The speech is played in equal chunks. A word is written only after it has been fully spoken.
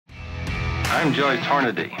I'm Joyce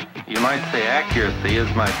Hornady. You might say accuracy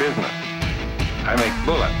is my business. I make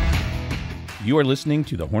bullets. You are listening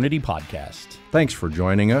to the Hornady Podcast. Thanks for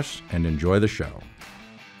joining us and enjoy the show.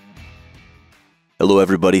 Hello,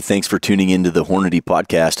 everybody. Thanks for tuning into the Hornady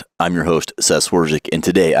Podcast. I'm your host, Seth, and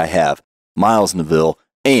today I have Miles Neville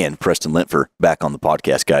and Preston Lentfer back on the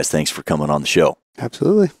podcast. Guys, thanks for coming on the show.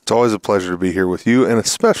 Absolutely. It's always a pleasure to be here with you, and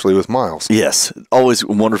especially with Miles. Yes, always a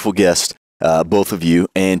wonderful guest, both of you.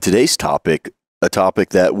 And today's topic, a topic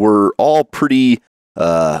that we're all pretty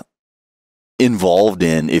involved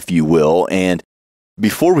in, if you will. And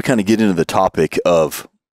before we kind of get into the topic of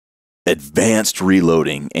advanced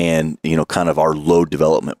reloading and, kind of our load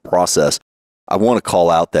development process, I want to call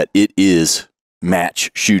out that it is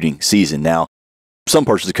match shooting season. Now, some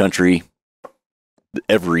parts of the country,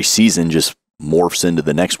 every season just morphs into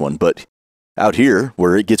the next one. But out here,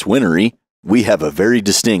 where it gets wintry, we have a very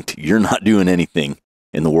distinct, you're not doing anything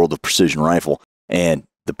in the world of precision rifle. And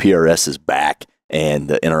the PRS is back, and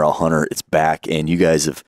the NRL Hunter, it's back. And you guys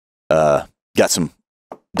have got some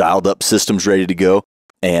dialed up systems ready to go.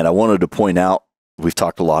 And I wanted to point out, we've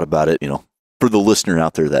talked a lot about it, for the listener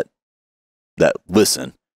out there that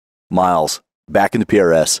listen, Miles, back in the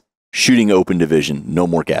PRS, shooting open division, no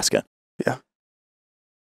more gas gun. Yeah.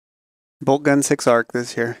 Bolt gun 6 arc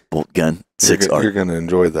this year. Bolt gun 6 arc. You're going to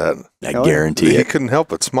enjoy that. I guarantee He it. couldn't help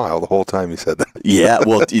but smile the whole time he said that. Yeah,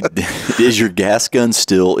 well, is your gas gun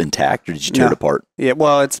still intact, or did you tear it apart? Yeah,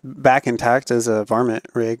 well, it's back intact as a varmint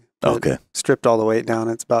rig. Okay. Stripped all the weight down.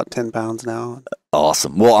 It's about 10 pounds now.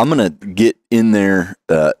 Awesome. Well, I'm going to get in there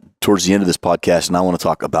towards the end of this podcast, and I want to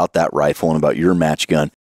talk about that rifle and about your match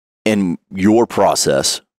gun and your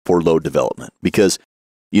process for load development. Because,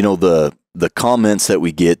 the comments that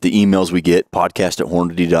we get, the emails we get,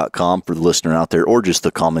 podcast@hornady.com for the listener out there, or just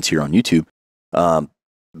the comments here on YouTube,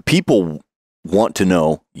 people want to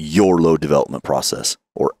know your load development process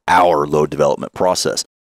or our load development process.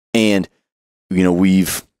 And,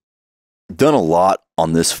 we've done a lot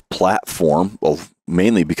on this platform,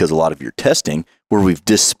 mainly because a lot of your testing, where we've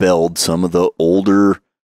dispelled some of the older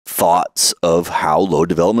thoughts of how load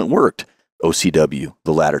development worked. OCW,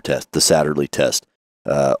 the ladder test, the Satterley test,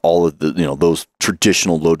 all of the, those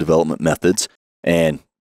traditional load development methods, and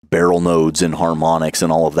barrel nodes and harmonics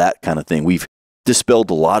and all of that kind of thing. We've dispelled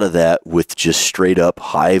a lot of that with just straight up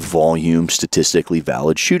high volume, statistically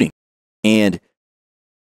valid shooting. And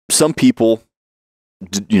some people,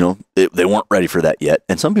 they weren't ready for that yet.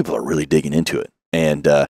 And some people are really digging into it. And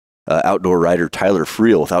outdoor writer Tyler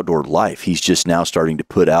Friel with Outdoor Life, he's just now starting to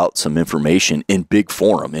put out some information in big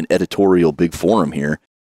forum, in editorial big forum here,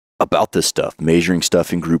 about this stuff, measuring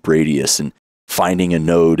stuff in group radius and finding a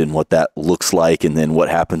node and what that looks like. And then what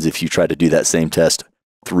happens if you try to do that same test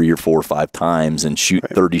 3 or 4 or 5 times and shoot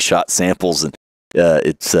 30 shot samples. And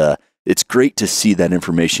it's great to see that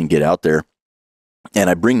information get out there.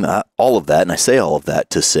 And I bring all of that, and I say all of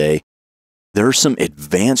that to say there are some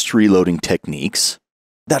advanced reloading techniques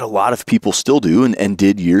that a lot of people still do and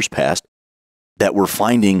did years past that we're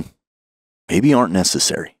finding maybe aren't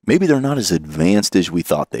necessary. Maybe they're not as advanced as we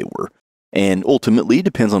thought they were. And ultimately, it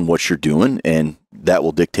depends on what you're doing, and that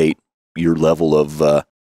will dictate your level of,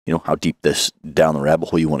 how deep down the rabbit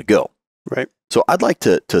hole you want to go. Right. So I'd like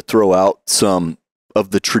to throw out some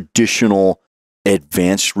of the traditional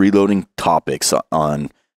advanced reloading topics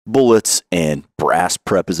on bullets, and brass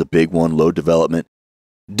prep is a big one, load development.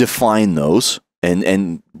 Define those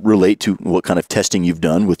and relate to what kind of testing you've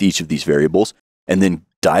done with each of these variables, and then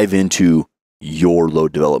dive into your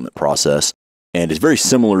load development process. And it's very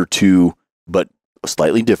similar to, but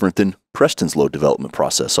slightly different than Preston's load development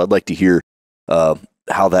process. So I'd like to hear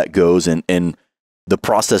how that goes and the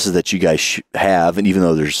processes that you guys have. And even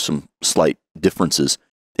though there's some slight differences,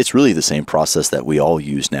 it's really the same process that we all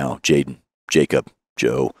use now. Jaden, Jacob,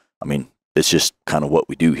 Joe. I mean, it's just kind of what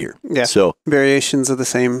we do here. Yeah. So variations of the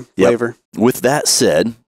same flavor. With that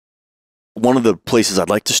said, one of the places I'd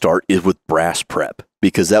like to start is with brass prep,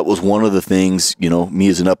 because that was one of the things, me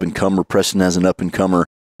as an up-and-comer, Preston as an up-and-comer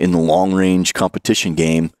in the long-range competition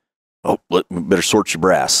game. Oh, we better sort your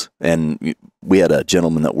brass. And we had a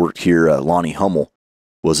gentleman that worked here, Lonnie Hummel,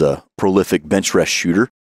 was a prolific bench rest shooter,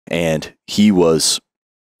 and he was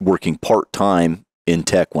working part-time in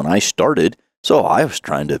tech when I started. So I was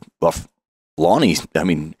trying to buff Lonnie.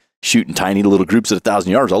 Shooting tiny little groups at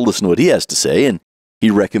 1,000 yards. I'll listen to what he has to say. And he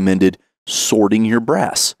recommended sorting your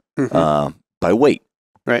brass by weight.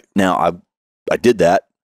 Right. Now, I did that,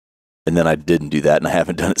 and then I didn't do that, and I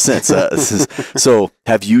haven't done it since. So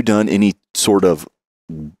have you done any sort of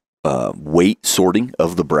weight sorting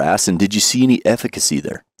of the brass, and did you see any efficacy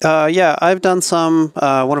there? Yeah, I've done some.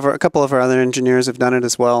 A couple of our other engineers have done it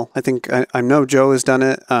as well. I think I know Joe has done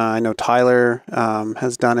it. I know Tyler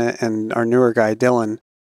has done it, and our newer guy Dylan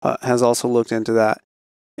has also looked into that.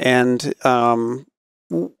 And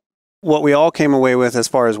what we all came away with as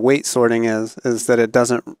far as weight sorting is that it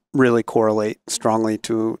doesn't really correlate strongly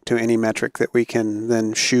to any metric that we can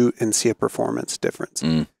then shoot and see a performance difference.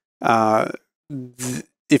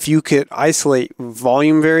 If you could isolate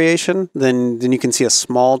volume variation, then you can see a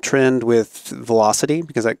small trend with velocity,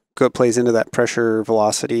 because that plays into that pressure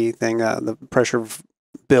velocity thing, the pressure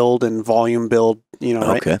build and volume build,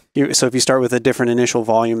 right? Okay. So if you start with a different initial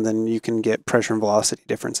volume, then you can get pressure and velocity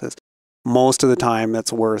differences. Most of the time,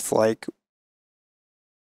 that's worth like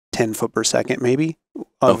 10 foot per second, maybe,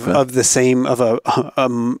 of the same, of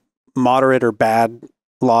a moderate or bad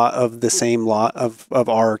lot of the same lot of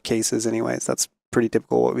our cases anyways. That's pretty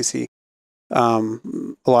typical what we see. A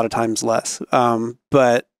lot of times less.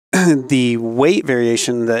 But the weight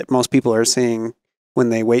variation that most people are seeing when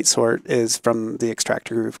they weight sort is from the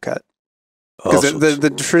extractor groove cut. Because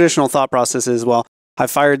the traditional thought process is, well,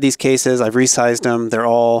 I've fired these cases, I've resized them, they're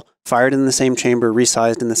all fired in the same chamber,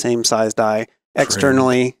 resized in the same size die,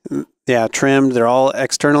 externally, trimmed, they're all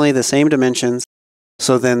externally the same dimensions.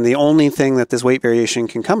 So then the only thing that this weight variation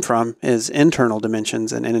can come from is internal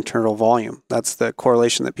dimensions and internal volume. That's the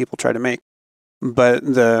correlation that people try to make. But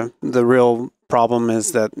the real problem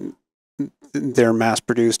is that they're mass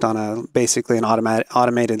produced on basically an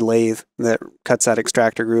automated lathe that cuts that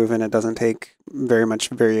extractor groove, and it doesn't take very much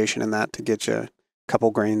variation in that to get you a couple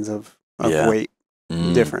grains of weight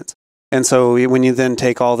difference. And so when you then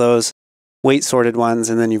take all those weight sorted ones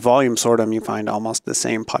and then you volume sort them, you find almost the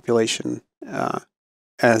same population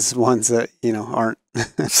as ones that aren't.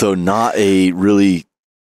 So not a really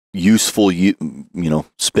useful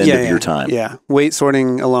spend of your time. Yeah, weight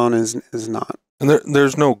sorting alone is not. And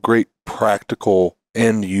there's no great practical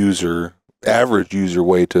end user, average user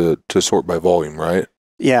way to sort by volume, right?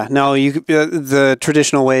 Yeah, no. The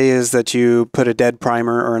traditional way is that you put a dead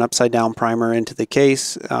primer or an upside down primer into the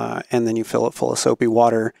case, and then you fill it full of soapy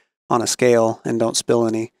water on a scale and don't spill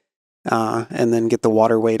any. And then get the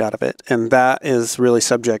water weight out of it. And that is really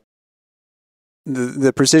subject.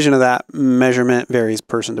 The precision of that measurement varies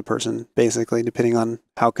person to person, basically, depending on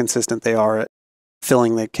how consistent they are at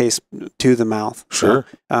filling the case to the mouth. Sure.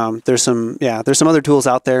 So, there's some other tools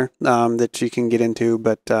out there that you can get into,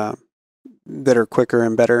 but that are quicker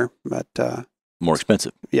and better, but more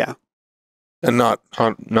expensive. Yeah. And not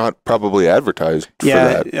probably advertised for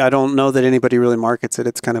that. I don't know that anybody really markets it.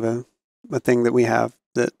 It's kind of a thing that we have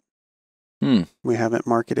that we haven't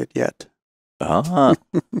marketed yet.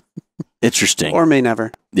 Interesting. Or may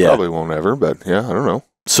never. Yeah. Probably won't ever, but yeah, I don't know.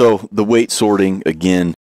 So the weight sorting,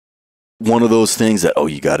 again, one of those things that,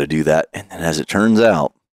 you got to do that. And then as it turns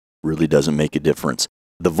out, really doesn't make a difference.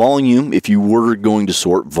 The volume, if you were going to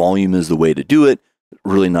sort, volume is the way to do it.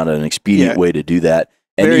 Really not an expedient way to do that.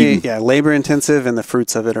 And labor intensive, and the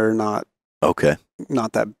fruits of it are not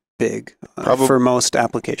that big for most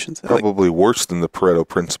applications. Probably worse than the Pareto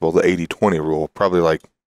principle, the 80-20 rule. Probably like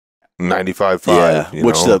 95-5. Yeah,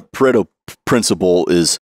 which the Pareto principle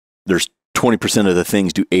is there's 20% of the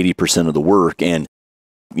things do 80% of the work. And,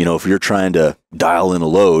 if you're trying to dial in a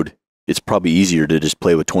load, it's probably easier to just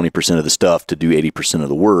play with 20% of the stuff to do 80% of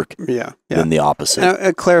the work than the opposite.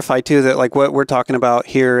 And clarify, too, that like what we're talking about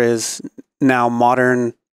here is now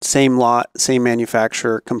modern, same lot, same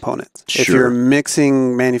manufacturer components. Sure. If you're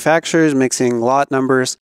mixing manufacturers, mixing lot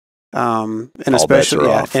numbers, and all especially, bets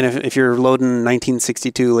are off. And if you're loading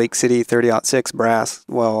 1962 Lake City 30-06 brass,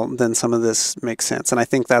 well, then some of this makes sense. And I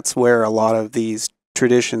think that's where a lot of these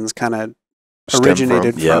traditions kind of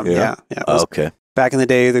originated from. Yeah. Okay. Back in the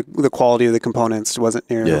day, the quality of the components wasn't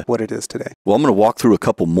near what it is today. Well, I'm going to walk through a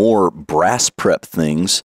couple more brass prep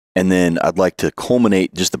things, and then I'd like to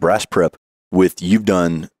culminate just the brass prep with you've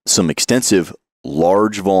done some extensive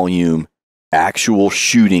large volume actual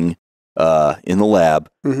shooting in the lab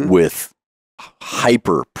with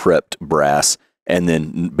hyper prepped brass, and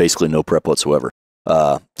then basically no prep whatsoever.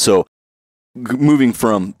 So moving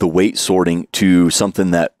from the weight sorting to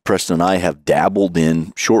something that Preston and I have dabbled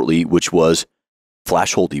in shortly, which was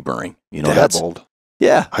flash hole deburring. Dabbled?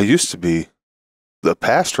 Yeah. I used to be the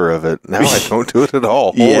pastor of it. Now I don't do it at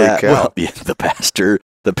all. Holy cow. Well, the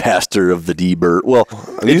pastor of the deburr. Well,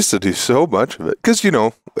 I used to do so much of it. Because,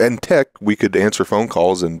 in tech, we could answer phone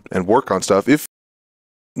calls and work on stuff. If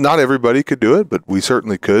not everybody could do it, but we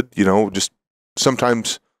certainly could. Just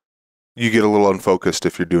sometimes you get a little unfocused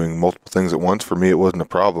if you're doing multiple things at once. For me, it wasn't a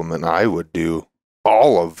problem, and I would do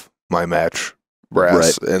all of my match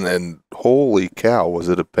brass, and holy cow, was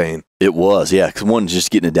it a pain. It was, yeah, because one,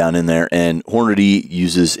 just getting it down in there, and Hornady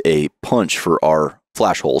uses a punch for our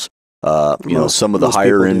flash holes. Some of the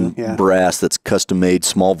higher end brass that's custom made,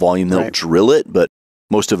 small volume, they'll drill it, but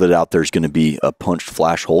most of it out there is going to be a punched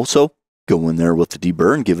flash hole. So go in there with the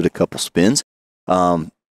deburr and give it a couple spins.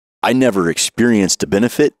 I never experienced a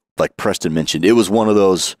benefit, like Preston mentioned. It was one of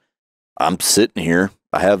those, I'm sitting here,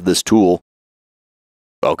 I have this tool.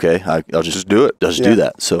 Okay, I'll just do it. Just do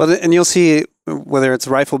that. So, and you'll see whether it's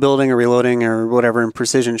rifle building or reloading or whatever in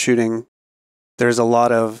precision shooting, there's a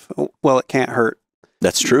lot of, it can't hurt.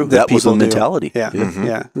 That's true. That was the mentality. Yeah,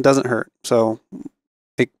 it doesn't hurt. So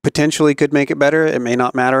it potentially could make it better. It may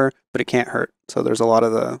not matter, but it can't hurt. So there's a lot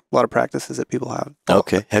of practices that people have.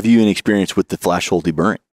 Okay. Have you any experience with the flash hole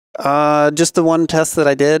deburring? Just the one test that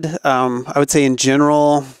I did. I would say in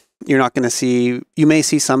general, you're not going to see, you may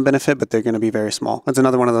see some benefit, but they're going to be very small. It's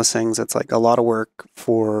another one of those things that's like a lot of work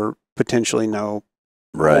for potentially no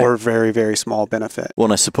or very, very small benefit. Well,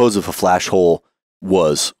 and I suppose if a flash hole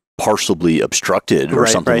was partially obstructed or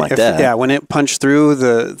something like that. Yeah, when it punched through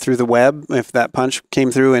the web, if that punch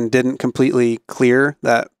came through and didn't completely clear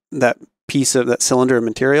that piece of that cylinder of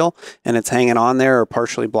material and it's hanging on there or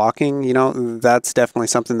partially blocking, that's definitely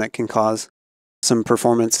something that can cause some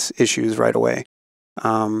performance issues right away.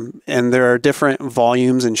 And there are different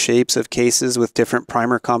volumes and shapes of cases with different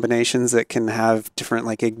primer combinations that can have different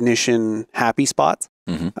like ignition happy spots.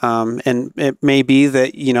 And it may be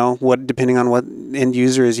that, depending on what end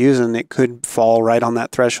user is using, it could fall right on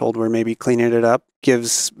that threshold where maybe cleaning it up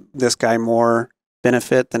gives this guy more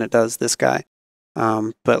benefit than it does this guy.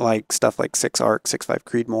 But like stuff like 6-ARC, 6.5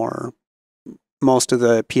 Creedmoor, most of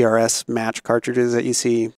the PRS match cartridges that you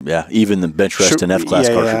see. Yeah, even the bench rest and F-class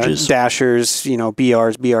cartridges. Dashers,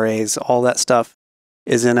 BRs, BRAs, all that stuff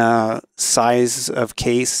is in a size of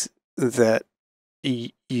case that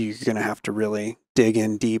you're going to have to really dig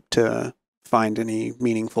in deep to find any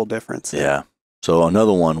meaningful difference. Yeah. So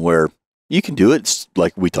another one where you can do it, it's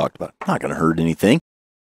like we talked about, not going to hurt anything.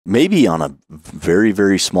 Maybe on a very,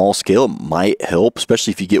 very small scale, it might help,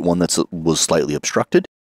 especially if you get one that was slightly obstructed.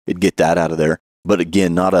 It'd get that out of there. But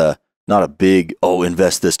again, not a big,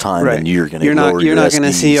 invest this time and you're going to lower your You're not going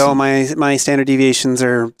to see, my standard deviations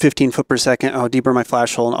are 15 foot per second. Deburr my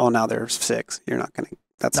flash hole. Oh, now there's 6. You're not going to,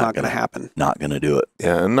 that's not going to happen. Not going to do it.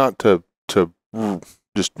 Yeah, and not to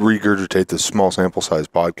just regurgitate this small sample size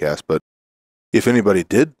podcast, but if anybody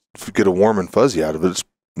did get a warm and fuzzy out of it, it's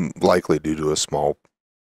likely due to a small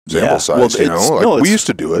sample size. We used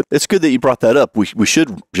to do it. It's good that you brought that up. We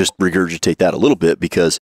should just regurgitate that a little bit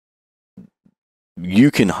because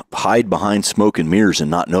you can hide behind smoke and mirrors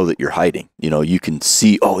and not know that you're hiding. You can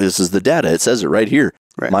see, this is the data. It says it right here.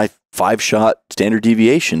 Right. My 5-shot standard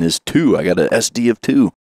deviation is 2. I got an SD of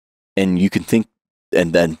 2. And you can think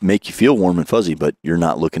and then make you feel warm and fuzzy, but you're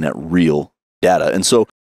not looking at real data. And so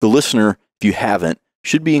the listener, if you haven't,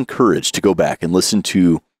 should be encouraged to go back and listen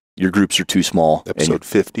to Your Groups Are Too Small. Episode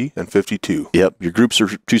 50 and 52. Yep. Your groups are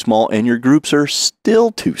too small and your groups are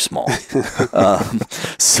still too small.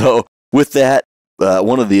 So with that,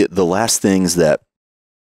 one of the last things that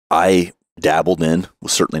I dabbled in,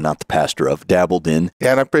 was certainly not the pastor of, dabbled in.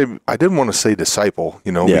 Yeah, and I didn't want to say disciple,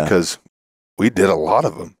 because we did a lot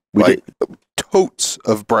of them. We did. Totes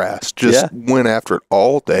of brass, went after it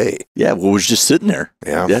all day. Yeah, well, was just sitting there.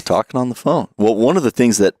 Yeah, talking on the phone. Well, one of the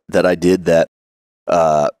things that I did that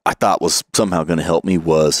I thought was somehow going to help me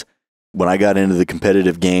was when I got into the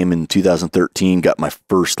competitive game in 2013, got my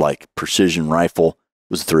first precision rifle,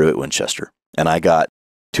 was the .308 Winchester. And I got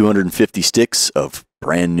 250 sticks of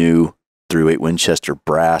brand new .308 Winchester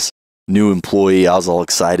brass, new employee. I was all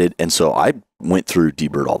excited. And so I went through,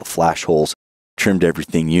 deburred all the flash holes, trimmed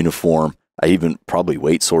everything uniform. I even probably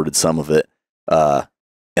weight sorted some of it. And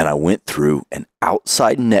I went through and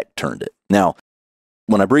outside neck turned it. Now,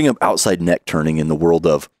 when I bring up outside neck turning in the world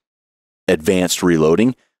of advanced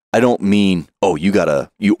reloading, I don't mean,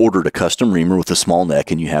 you ordered a custom reamer with a small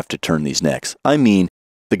neck and you have to turn these necks. I mean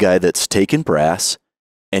the guy that's taken brass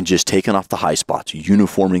and just taken off the high spots,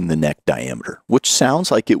 uniforming the neck diameter, which sounds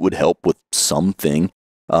like it would help with something.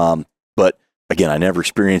 But again, I never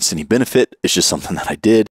experienced any benefit. It's just something that I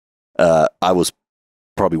did. I was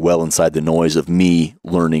probably well inside the noise of me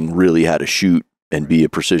learning really how to shoot and be a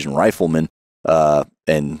precision rifleman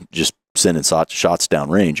and just sending shots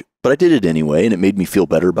downrange. But I did it anyway, and it made me feel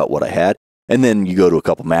better about what I had. And then you go to a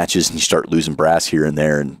couple matches and you start losing brass here and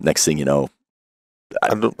there, and next thing you know,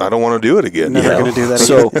 I don't want to do it again. Never going to do that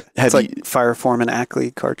so again. It's like Fireform and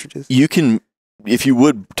Ackley cartridges. You can, if you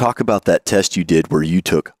would, talk about that test you did where you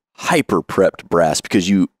took hyper prepped brass because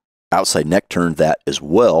you outside neck turned that as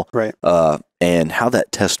well. Right. And how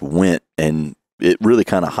that test went, and it really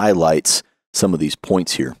kind of highlights some of these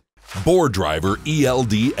points here. Bore Driver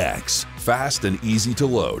ELDX. Fast and easy to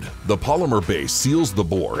load. The polymer base seals the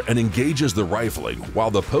bore and engages the rifling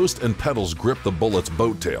while the post and pedals grip the bullet's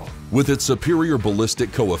boat tail. With its superior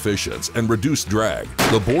ballistic coefficients and reduced drag,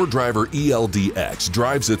 the Bore Driver ELDX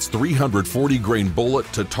drives its 340 grain bullet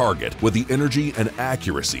to target with the energy and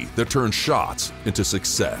accuracy that turns shots into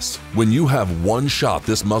success. When you have one shot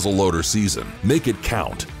this muzzleloader season, make it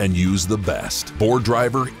count and use the best. Bore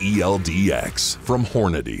Driver ELDX from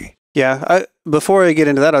Hornady. Yeah, before I get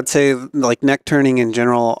into that, I'd say like neck turning in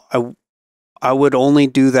general, I would only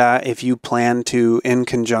do that if you plan to, in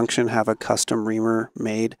conjunction, have a custom reamer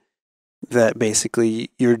made that basically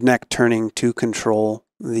you're neck turning to control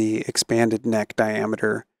the expanded neck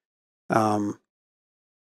diameter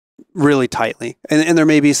really tightly. And there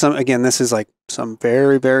may be some, again, this is like some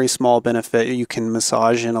very, very small benefit. You can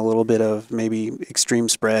massage in a little bit of maybe extreme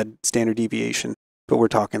spread, standard deviation, but we're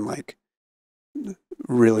talking like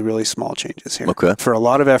really, really small changes here. Okay. For a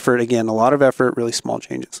lot of effort, really small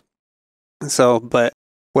changes. So, but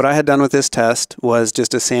what I had done with this test was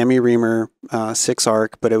just a SAMI reamer 6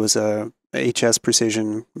 arc, but it was a HS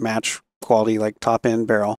precision match quality, like top end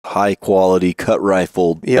barrel. High quality, cut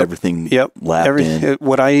rifled, everything lapped in.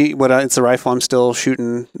 It's a rifle I'm still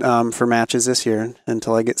shooting for matches this year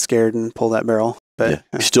until I get scared and pull that barrel. But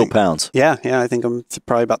still pounds. Yeah, I think I'm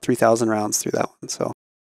probably about 3,000 rounds through that one. So,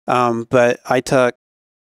 but I took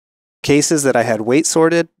cases that I had weight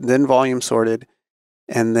sorted, then volume sorted,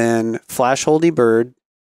 and then flash hole deburred,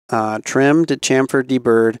 trimmed, chamfered,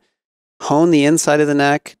 deburred, hone the inside of the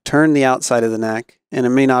neck, turn the outside of the neck, and it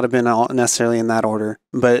may not have been all necessarily in that order,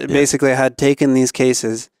 but basically I had taken these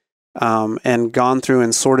cases and gone through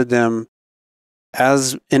and sorted them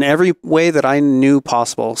as in every way that I knew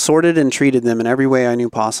possible, sorted and treated them in every way I knew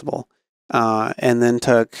possible, and then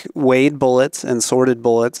took weighed bullets and sorted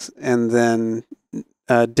bullets, and then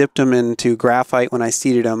dipped them into graphite when I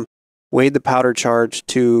seeded them, weighed the powder charge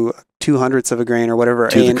to 2/100ths of a grain or whatever.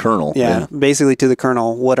 To the kernel. Yeah, basically to the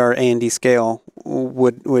kernel, what our A&D scale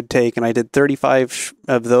would take. And I did 35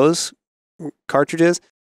 of those cartridges,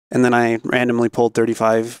 and then I randomly pulled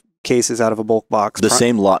 35 cases out of a bulk box. The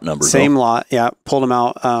same lot number. Same lot, yeah. Pulled them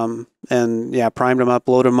out and primed them up,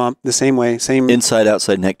 loaded them up the same way. Same inside,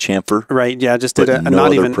 outside neck chamfer. Right, yeah, just did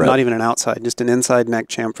not even an outside, just an inside neck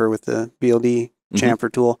chamfer with the BLD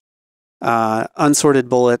chamfer tool. Unsorted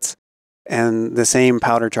bullets and the same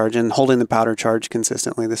powder charge, and holding the powder charge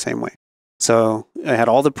consistently the same way. So I had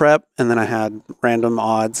all the prep, and then I had random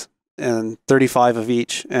odds and 35 of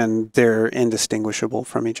each, and they're indistinguishable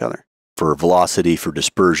from each other. For velocity, for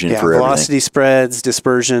dispersion, for everything. Velocity, spreads,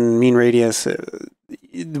 dispersion, mean radius.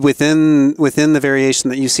 Within the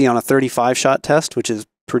variation that you see on a 35 shot test, which is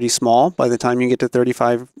pretty small by the time you get to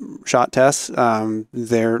 35 shot tests,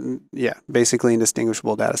 they're basically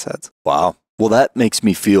indistinguishable data sets. Wow. Well, that makes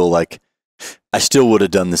me feel like I still would have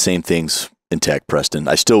done the same things in tech, Preston.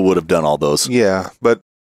 I still would have done all those. Yeah, but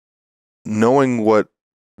knowing what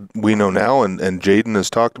we know now, and Jaden has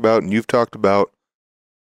talked about, and you've talked about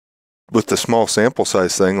with the small sample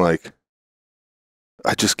size thing, like,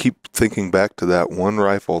 I just keep thinking back to that one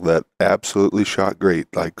rifle that absolutely shot great,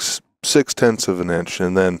 like 0.6 of an inch,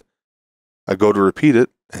 and then I go to repeat it,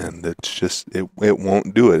 and it's just it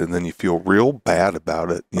won't do it, and then you feel real bad about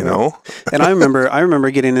it, you know. And I remember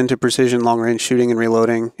getting into precision long range shooting and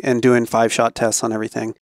reloading and doing 5-shot tests on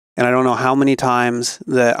everything, and I don't know how many times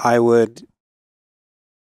that I would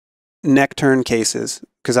neck turn cases,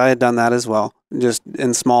 because I had done that as well, just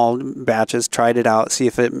in small batches, tried it out, see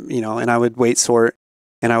if it, and I would weight sort,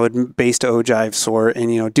 and I would base to ogive sort, and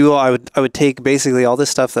I would take basically all this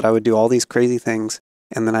stuff that I would do, all these crazy things,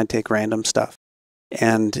 and then I'd take random stuff.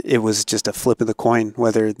 And it was just a flip of the coin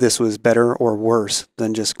whether this was better or worse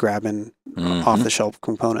than just grabbing off-the-shelf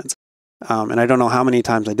components. And I don't know how many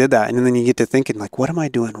times I did that. And then you get to thinking, like, what am I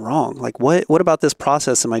doing wrong? Like, what about this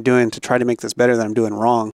process am I doing to try to make this better that I'm doing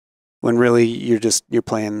wrong? When really you're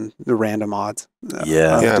playing the random odds.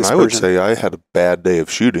 And I would say I had a bad day of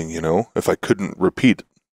shooting, if I couldn't repeat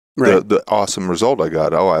the awesome result I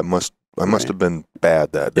got. Oh, I must have been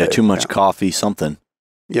bad that day. Yeah, too much coffee, something.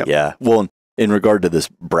 Yep. Yeah. Well, in regard to this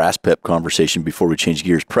brass pep conversation before we change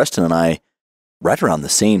gears, Preston and I, right around the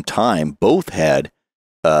same time, both had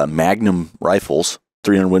Magnum rifles,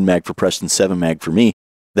 300 Win Mag for Preston, 7 Mag for me,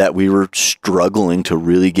 that we were struggling to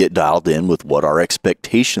really get dialed in with what our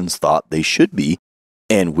expectations thought they should be.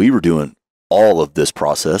 And we were doing all of this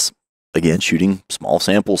process, again, shooting small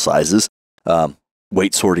sample sizes,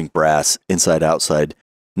 weight sorting brass, inside, outside,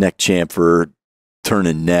 neck chamfer,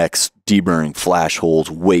 turning necks, deburring flash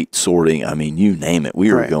holes, weight sorting. I mean, you name it.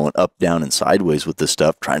 We were going up, down, and sideways with this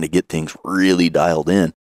stuff, trying to get things really dialed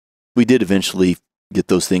in. We did eventually get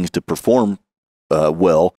those things to perform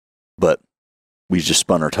well, but we just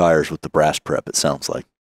spun our tires with the brass prep, it sounds like.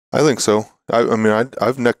 I think so. I mean,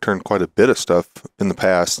 I've neck turned quite a bit of stuff in the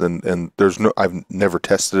past, and I've never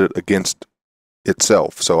tested it against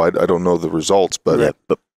itself, so I don't know the results, but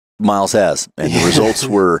but Miles has, and the results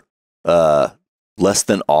were less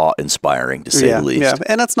than awe-inspiring, to say the least. Yeah,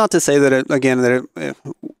 and that's not to say that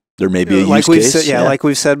there may be a use case. Like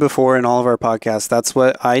we've said before in all of our podcasts, that's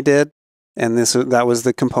what I did, and that was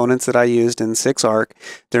the components that I used in 6-arc.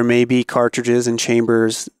 There may be cartridges and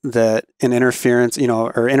chambers that an interference,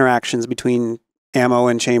 or interactions between ammo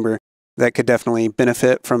and chamber that could definitely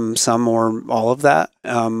benefit from some or all of that,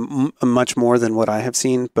 much more than what I have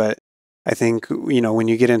seen. But I think, when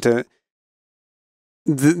you get into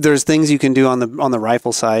there's things you can do on the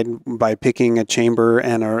rifle side by picking a chamber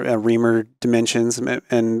and a reamer dimensions,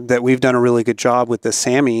 and that we've done a really good job with the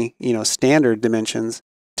SAMI, standard dimensions,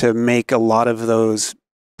 to make a lot of those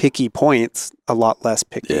picky points a lot less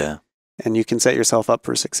picky. Yeah. And you can set yourself up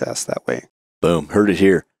for success that way. Boom. Heard it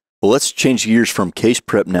here. Well, let's change gears from case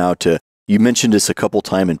prep now to, you mentioned this a couple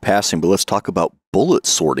times in passing, but let's talk about bullet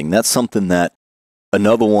sorting. That's something that,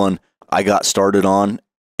 another one I got started on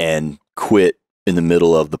and quit in the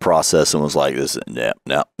middle of the process and was like,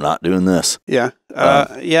 no, not doing this. Yeah.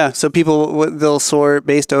 So people, they'll sort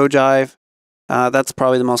based ogive. That's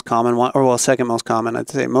probably the most common one, or second most common. I'd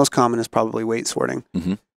say most common is probably weight sorting.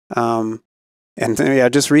 Mm-hmm.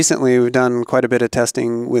 Just recently we've done quite a bit of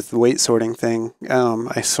testing with the weight sorting thing.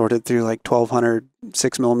 I sorted through like 1,200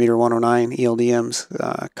 6mm 109 ELDMs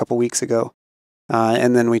a couple weeks ago.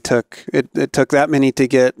 And then it took that many to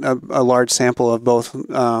get a large sample of both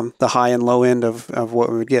the high and low end of what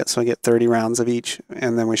we would get. So I get 30 rounds of each,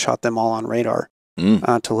 and then we shot them all on radar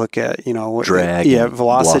to look at, drag.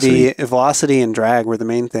 Velocity and drag were the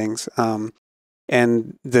main things.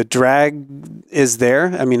 And the drag is there.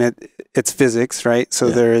 I mean, it's physics, right? So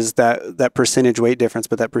there is that percentage weight difference,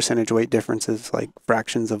 but that percentage weight difference is like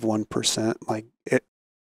fractions of 1%. Like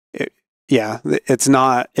it's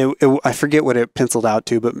not. I forget what it penciled out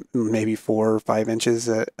to, but maybe 4 or 5 inches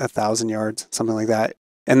at 1,000 yards, something like that.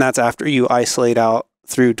 And that's after you isolate out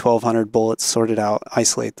through 1,200 bullets, sorted out,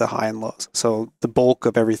 isolate the high and lows. So the bulk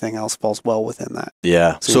of everything else falls well within that.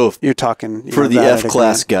 Yeah. So if you're talking for the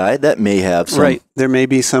F-class guy, that may have some. Right. There may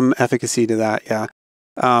be some efficacy to that. Yeah.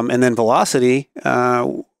 And then velocity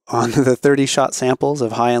on the 30-shot samples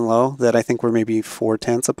of high and low that I think were maybe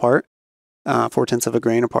 0.4 apart. 0.4 of a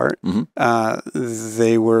grain apart. Mm-hmm.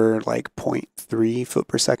 They were like 0.3 foot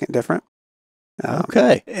per second different.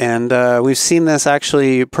 Okay. And we've seen this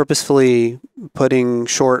actually purposefully putting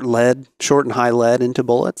short and high lead into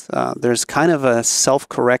bullets. There's kind of a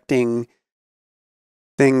self-correcting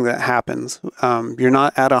thing that happens. You're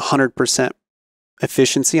not at 100%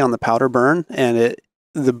 efficiency on the powder burn, and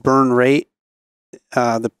the burn rate,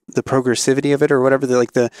 the progressivity of it, or whatever,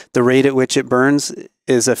 the rate at which it burns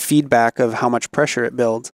is a feedback of how much pressure it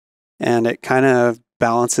builds, and it kind of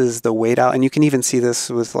balances the weight out. And you can even see this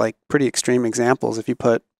with like pretty extreme examples. If you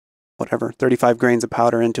put 35 grains of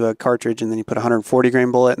powder into a cartridge, and then you put a 140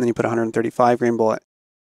 grain bullet, and then you put a 135 grain bullet,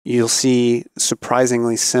 you'll see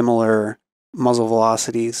surprisingly similar muzzle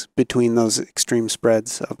velocities between those extreme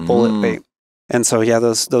spreads of bullet weight. And so,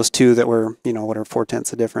 those two that were,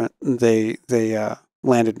 0.4 different, they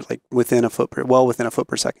landed like within a foot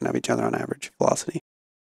per second of each other on average velocity.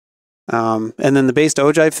 And then the based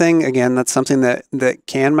ogive thing, again, that's something that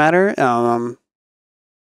can matter.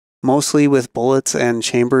 Mostly with bullets and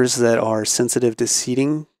chambers that are sensitive to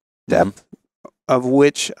seating depth, of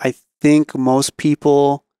which I think most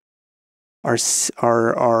people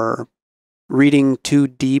are reading too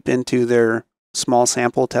deep into their small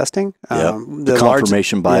sample testing. The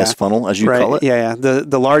confirmation bias funnel, as you call it. Yeah.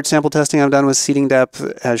 The large sample testing I've done with seating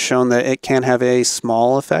depth has shown that it can have a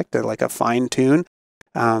small effect, like a fine tune,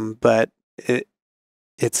 but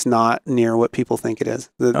it's not near what people think it is.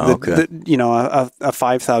 A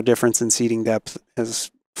 5 thou difference in seating depth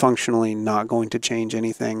is functionally not going to change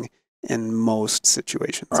anything in most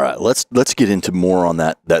situations. All right, let's get into more on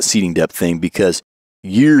that seating depth thing, because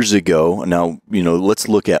years ago, now, let's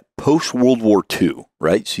look at post-World War II,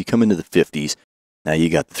 right? So you come into the 50s, now you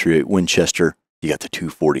got the .38 Winchester, you got the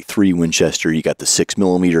 .243 Winchester, you got the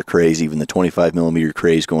 6mm craze, even the 25mm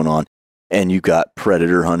craze going on, and you got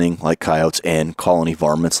predator hunting like coyotes and colony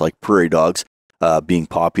varmints like prairie dogs being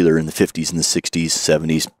popular in the 50s and the 60s,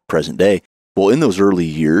 70s, present day. Well, in those early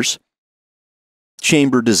years,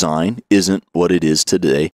 chamber design isn't what it is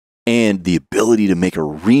today. and the ability to make a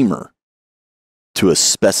reamer to a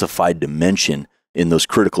specified dimension in those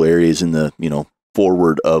critical areas in the,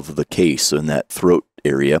 forward of the case, so in that throat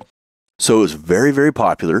area. So it was very, very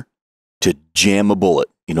popular to jam a bullet.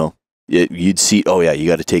 You'd see, oh yeah, you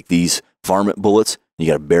got to take these varmint bullets, you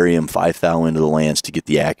got to bury them 5 thou into the lands to get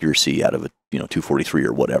the accuracy out of a 243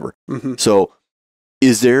 or whatever. Mm-hmm. So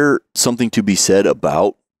is there something to be said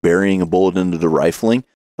about burying a bullet into the rifling?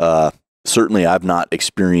 Certainly I've not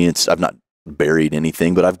buried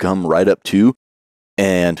anything, but I've come right up to,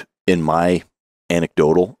 and in my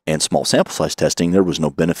anecdotal and small sample size testing, there was no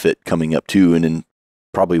benefit coming up to, and then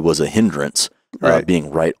probably was a hindrance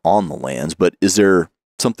being right on the lands. But is there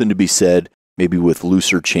something to be said maybe with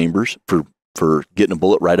looser chambers for getting a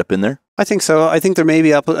bullet right up in there? I think so. I think there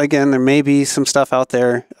may be some stuff out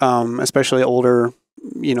there, especially older,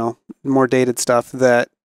 more dated stuff, that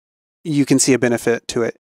you can see a benefit to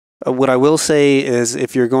it. What I will say is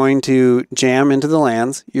if you're going to jam into the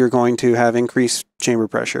lands, you're going to have increased chamber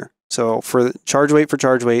pressure. So for charge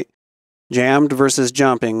weight, jammed versus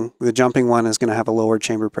jumping, the jumping one is going to have a lower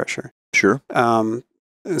chamber pressure. Sure.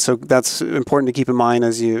 So that's important to keep in mind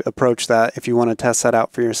as you approach that if you want to test that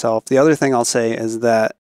out for yourself. The other thing I'll say is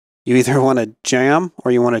that you either want to jam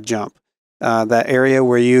or you want to jump. That area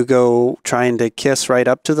where you go trying to kiss right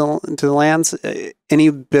up to the lands, any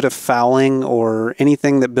bit of fouling or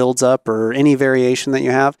anything that builds up or any variation that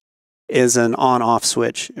you have is an on-off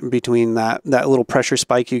switch between that little pressure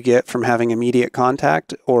spike you get from having immediate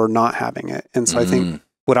contact or not having it. And so I think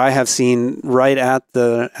what I have seen right at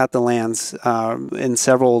the lands in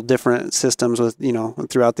several different systems with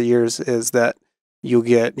throughout the years is that you'll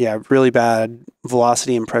get really bad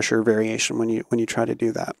velocity and pressure variation when you try to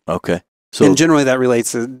do that. Okay. So, and generally that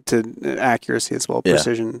relates to accuracy as well.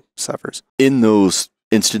 Precision suffers. In those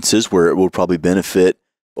instances where it will probably benefit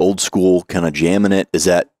old school kind of jamming it, is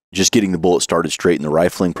that just getting the bullet started straight in the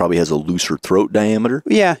rifling probably has a looser throat diameter?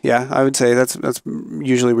 Yeah, I would say that's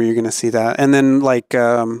usually where you're going to see that. And then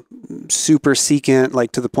super secant,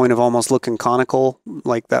 like to the point of almost looking conical,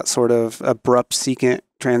 like that sort of abrupt secant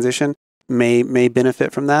transition may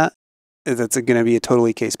benefit from that. That's going to be a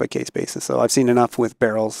totally case-by-case basis. So I've seen enough with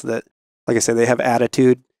barrels that, like I said, they have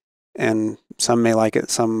attitude, and some may like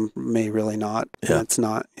it, some may really not. Yeah. And it's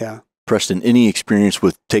not, Preston, any experience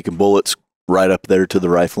with taking bullets right up there to the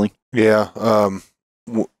rifling? Yeah.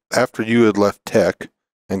 After you had left tech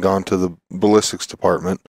and gone to the ballistics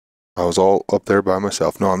department, I was all up there by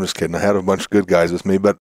myself. No, I'm just kidding. I had a bunch of good guys with me,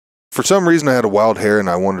 but for some reason I had a wild hair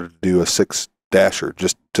and I wanted to do a 6 dasher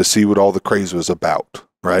just to see what all the craze was about,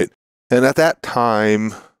 right? And at that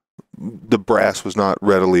time, the brass was not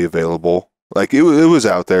readily available. Like it was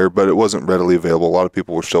out there, but it wasn't readily available. A lot of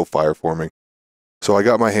people were still fire forming. So I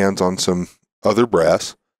got my hands on some other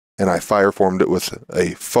brass, and I fire formed it with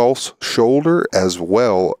a false shoulder as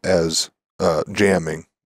well as jamming.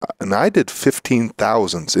 And I did 15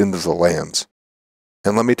 thousandths into the lands.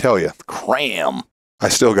 And let me tell you, cram, I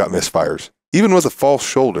still got misfires, even with a false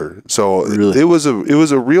shoulder. So really? it was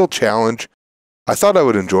a real challenge. I thought I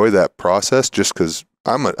would enjoy that process just because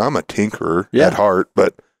I'm a tinkerer at heart,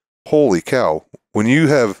 but holy cow, when you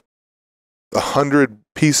have 100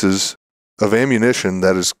 pieces of ammunition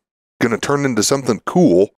that is going to turn into something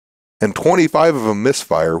cool and 25 of them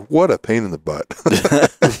misfire, what a pain in the butt.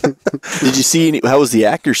 Did you see how was the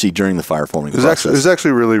accuracy during the fire forming process? It was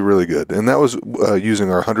actually really, really good. And that was using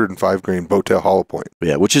our 105 grain bowtail hollow point.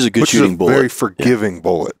 Yeah, which is a good shooting bullet. Very forgiving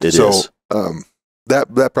bullet. It is.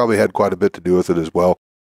 That probably had quite a bit to do with it as well.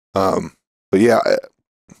 But yeah,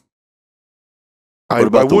 I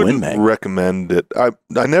wouldn't recommend it. I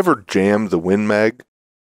never jammed the Win Mag.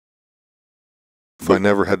 I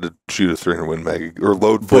never had to shoot a 300 Win Mag or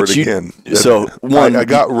load for it again. So I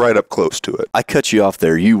got right up close to it. I cut you off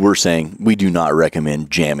there. You were saying we do not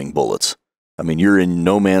recommend jamming bullets. I mean, you're in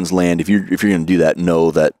no man's land. If you're going to do that,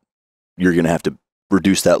 know that you're going to have to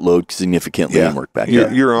reduce that load significantly and work back.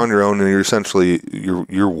 You're on your own, and you're essentially you're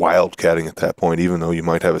wildcatting at that point, even though you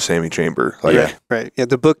might have a SAMI chamber. Right. Yeah,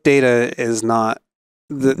 the book data is not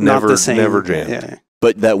the same. Never jammed. Yeah.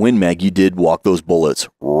 But that Win Mag, you did walk those bullets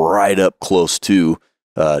right up close to,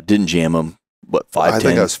 didn't jam them, 5, 10? I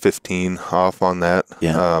think I was 15 off on that.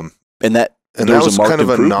 Yeah. And that was kind of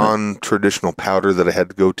a non-traditional powder that I had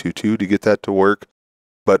to go to get that to work.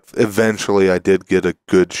 But eventually I did get a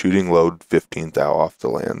good shooting load, 15 thou off the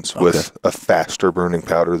lands with a faster burning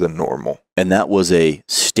powder than normal. And that was a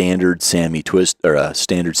standard SAMI twist or a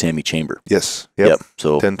standard SAMI chamber. Yes. Yep.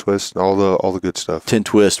 So 10 twist, all the good stuff. 10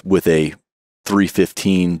 twist with a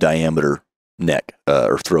 315 diameter neck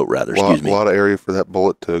or throat rather. Excuse me. A lot of area for that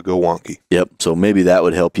bullet to go wonky. Yep. So maybe that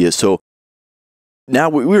would help you. So now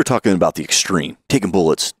we were talking about the extreme, taking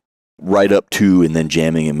bullets right up to and then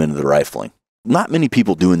jamming them into the rifling. Not many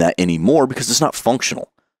people doing that anymore because it's not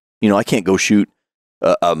functional. I can't go shoot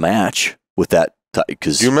a match with that.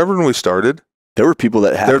 Because do you remember when we started? There were people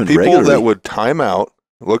that happened There were people regularly. that would time out,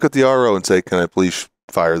 look at the RO and say, "Can I please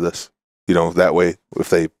fire this?" That way, if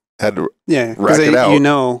they had to rack it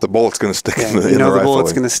out, the bullet's going to stick in the the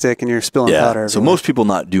bullet's going to stick and you're spilling powder everywhere. So most people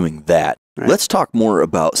not doing that. Right. Let's talk more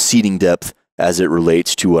about seating depth as it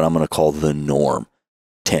relates to what I'm going to call the norm.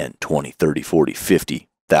 10, 20, 30, 40, 50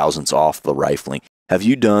 thousandths off the rifling. Have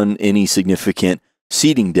you done any significant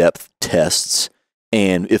seating depth tests?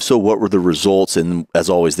 And if so, what were the results? And as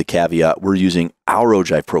always, the caveat, we're using our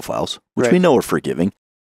ogive profiles, which we know are forgiving,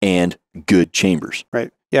 and good chambers.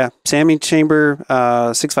 Right. Yeah. SAMI chamber,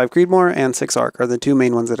 6.5 Creedmoor, and 6 ARC are the two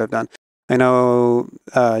main ones that I've done. I know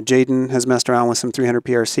Jaden has messed around with some 300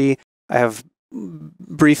 PRC. I have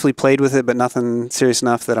briefly played with it, but nothing serious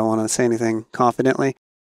enough that I want to say anything confidently.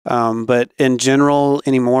 But in general,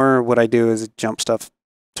 anymore, what I do is jump stuff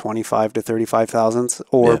 25 to 35 thousandths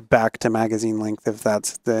or back to magazine length if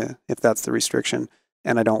that's the restriction,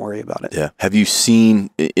 and I don't worry about it. Yeah. Have you seen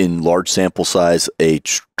in large sample size a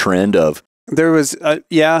trend of? There was,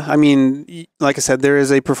 I mean, like I said, there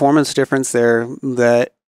is a performance difference there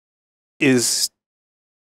that is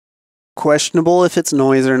questionable if it's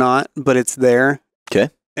noise or not, but it's there. Okay.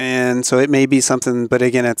 And so it may be something, but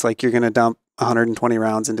again, it's like you're going to dump 120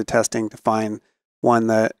 rounds into testing to find one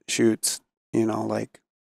that shoots, like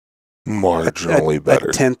marginally better,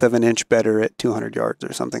 a tenth of an inch better at 200 yards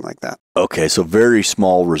or something like that. Okay, so very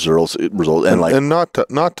small results, and not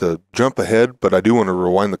to jump ahead, but I do want to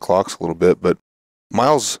rewind the clocks a little bit. But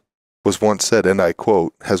Miles has once said, and I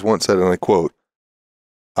quote,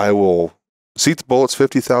 "I will seat the bullets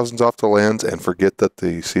 50 thousandths off the lands and forget that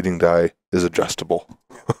the seating die is adjustable."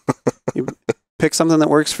 You pick something that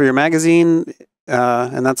works for your magazine.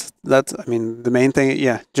 And that's I mean, the main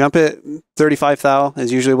thing, jump it 35 thou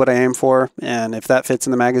is usually what I aim for. And if that fits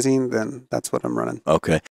in the magazine, then that's what I'm running.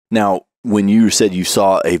 Okay. Now, when you said you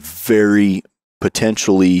saw a very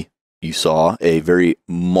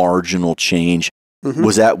marginal change,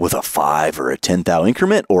 was that with a 5 or a 10 thou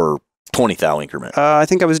increment or 20 thou increment? I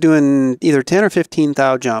think I was doing either 10 or 15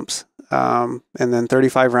 thou jumps, and then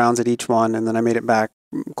 35 rounds at each one. And then I made it back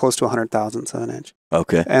close to 100 thousandths of an inch.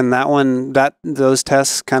 Okay. And those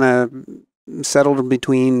tests kind of settled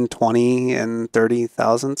between 20 and 30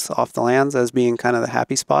 thousandths off the lands as being kind of the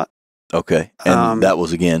happy spot. Okay. And that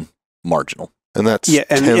was, again, marginal. And that's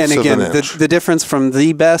and again, the difference from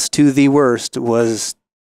the best to the worst was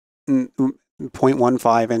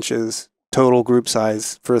 0.15 inches total group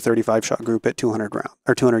size for a 35-shot group at 200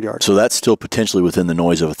 yards. So that's still potentially within the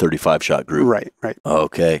noise of a 35-shot group. Right.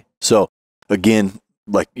 Okay. So, again,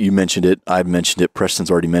 like you mentioned it, I've mentioned it, Preston's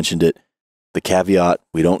already mentioned it. The caveat,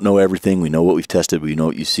 we don't know everything. We know what we've tested. We know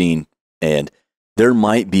what you've seen. And there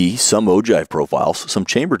might be some ogive profiles, some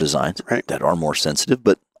chamber designs that are more sensitive,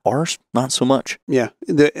 but ours, not so much. Yeah.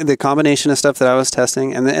 The combination of stuff that I was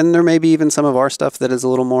testing, and there may be even some of our stuff that is a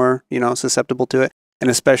little more, susceptible to it. And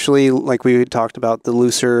especially, like we talked about, the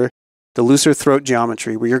looser throat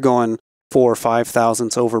geometry, where you're going 4 or 5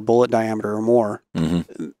 thousandths over bullet diameter or more.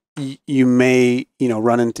 Mm-hmm. You may,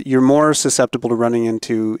 you're more susceptible to running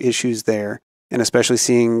into issues there, and especially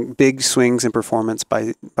seeing big swings in performance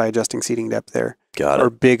by adjusting seating depth there. Got it. Or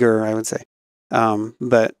bigger, I would say.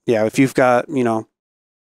 But yeah, if you've got,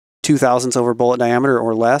 2 thousandths over bullet diameter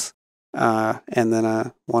or less, and then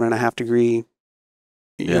a 1.5 degree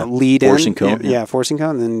lead forcing cone. Forcing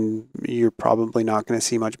cone, then you're probably not going to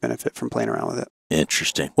see much benefit from playing around with it.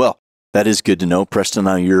 Interesting. Well, that is good to know. Preston,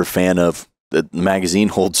 now you're a fan of the magazine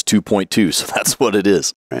holds 2.2, so that's what it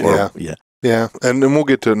is. Right. Yeah. And then we'll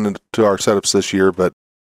get to our setups this year, but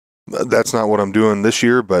that's not what I'm doing this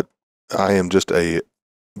year, but I am just a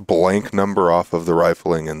blank number off of the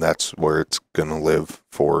rifling, and that's where it's going to live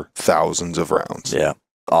for thousands of rounds. Yeah.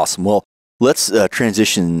 Awesome. Well, let's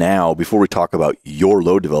transition now, before we talk about your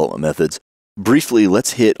load development methods. Briefly,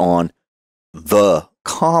 let's hit on the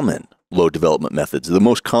common load development methods. The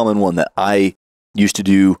most common one that I used to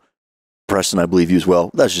do, Preston, I believe you as well,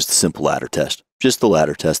 that's just a simple ladder test. Just the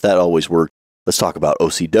ladder test. That always worked. Let's talk about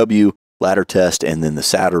OCW, ladder test, and then the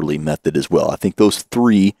Satterley method as well. I think those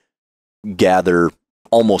three gather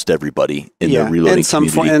almost everybody in the reloading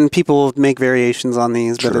community. And people make variations on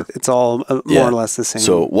these, but it's all more or less the same.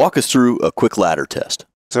 So walk us through a quick ladder test.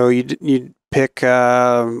 So you pick,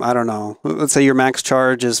 I don't know, let's say your max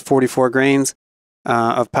charge is 44 grains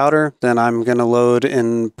of powder. Then I'm going to load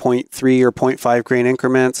in 0.3 or 0.5 grain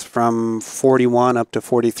increments from 41 up to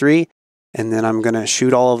 43. and then I'm going to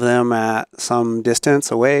shoot all of them at some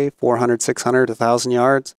distance away, 400, 600, 1,000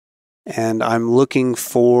 yards. And I'm looking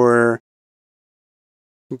for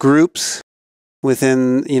groups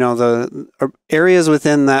within, the areas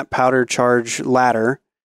within that powder charge ladder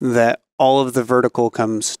that all of the vertical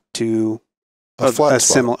comes to a flat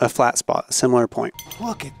spot, a similar point.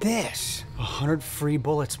 Look at this. 100 free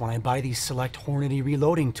bullets when I buy these select Hornady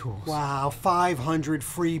reloading tools. Wow, 500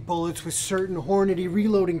 free bullets with certain Hornady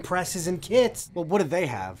reloading presses and kits. Well, what do they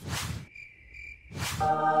have?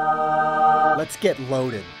 Let's get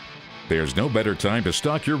loaded. There's no better time to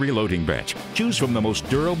stock your reloading bench. Choose from the most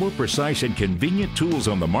durable, precise, and convenient tools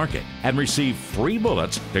on the market and receive free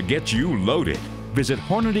bullets to get you loaded. Visit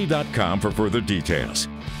Hornady.com for further details.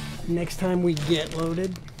 Next time we get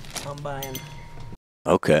loaded, I'm buying.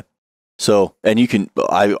 Okay. So, and you can,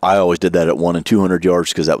 I always did that at 100 and 200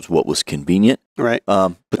 yards because that was what was convenient. Right.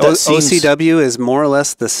 But that OCW is more or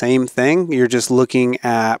less the same thing. You're just looking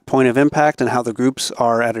at point of impact and how the groups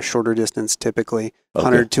are at a shorter distance, typically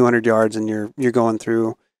 100, 200 yards, and you're going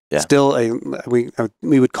through still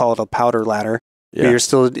we would call it a powder ladder. Yeah. You're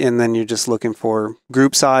still, and then you're just looking for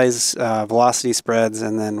group size, velocity spreads,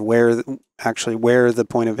 and then where the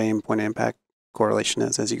point of aim, point of impact correlation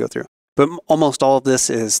is as you go through. But almost all of this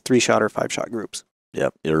is 3-shot or 5-shot groups.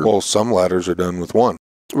 Yep. Well, some ladders are done with 1.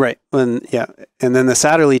 Right. And then the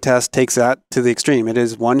Satterley test takes that to the extreme. It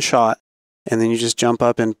is 1 shot, and then you just jump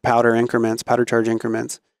up in powder charge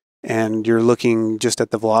increments, and you're looking just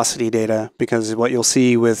at the velocity data, because what you'll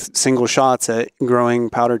see with single shots at growing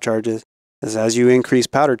powder charges is as you increase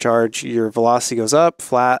powder charge, your velocity goes up,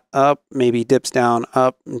 flat, up, maybe dips down,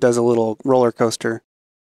 up, does a little roller coaster.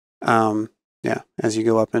 As you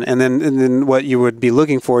go up. And then what you would be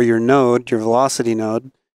looking for, your velocity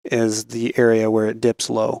node, is the area where it dips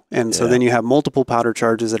low. And so then you have multiple powder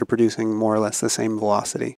charges that are producing more or less the same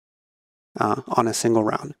velocity on a single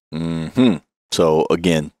round. Mm-hmm. So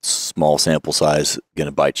again, small sample size, going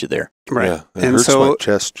to bite you there. Right. Yeah, it hurts my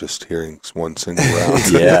chest just hearing one single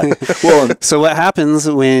round. Yeah. Well, so what happens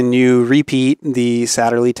when you repeat the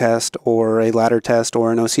Satterley test or a ladder test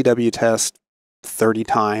or an OCW test 30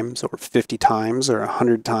 times or 50 times or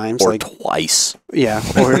 100 times, or twice? Yeah.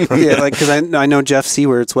 Or because I know Jeff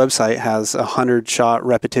Seawart's website has a 100-shot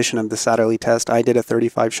repetition of the Satterley test. I did a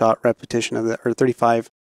 35-shot repetition of 35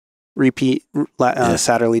 repeat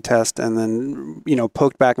Satterley test, and then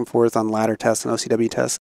poked back and forth on ladder tests and OCW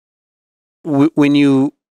tests. When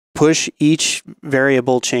you push each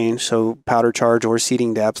variable change, so powder charge or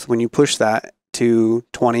seating depth, when you push that to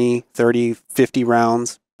 20, 30, 50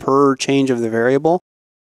 rounds per change of the variable,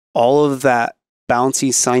 all of that bouncy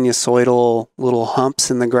sinusoidal little humps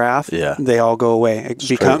in the graph, they all go away. It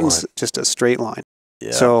becomes just a straight line.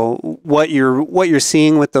 Yeah. So what you're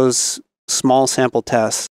seeing with those small sample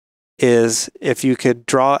tests is if you could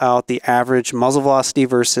draw out the average muzzle velocity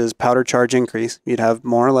versus powder charge increase, you'd have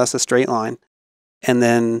more or less a straight line. And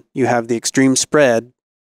then you have the extreme spread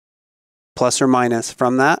plus or minus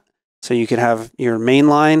from that. So you could have your main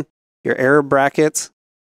line, your error brackets,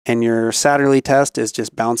 and your Satterley test is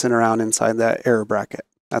just bouncing around inside that error bracket.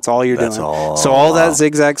 That's all you're doing. So all that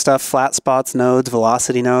zigzag stuff, flat spots, nodes,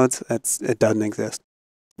 velocity nodes, it doesn't exist.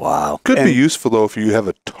 Wow. Could be useful, though, if you have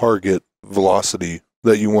a target velocity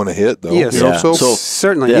that you want to hit, though. Yes. So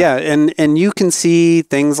certainly, yeah. And you can see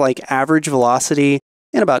things like average velocity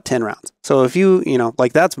in about 10 rounds. So if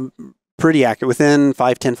that's pretty accurate. Within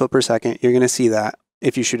 5-10 foot per second, you're going to see that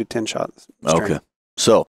if you shoot a 10-shot string. Okay.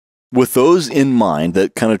 So with those in mind,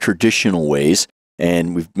 that kind of traditional ways,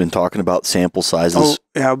 and we've been talking about sample sizes. Oh,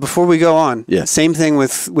 yeah. Before we go on, same thing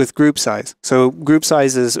with group size. So group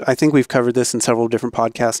size is, I think we've covered this in several different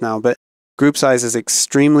podcasts now, but group size is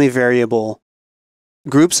extremely variable.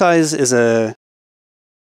 Group size is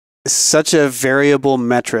such a variable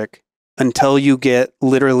metric until you get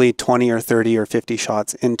literally 20 or 30 or 50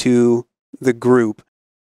 shots into the group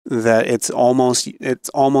that it's almost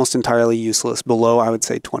entirely useless below, I would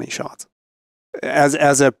say, 20 shots.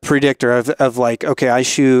 As a predictor of like, okay, I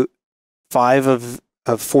shoot 5 of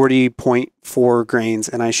 40.4 grains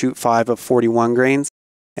and I shoot 5 of 41 grains,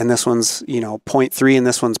 and this one's 0.3 and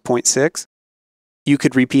this one's 0.6. You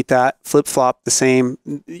could repeat that, flip-flop the same.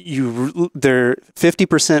 They're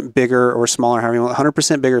 50% bigger or smaller, however you want,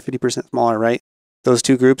 100% bigger, 50% smaller, right? Those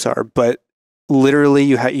two groups are, but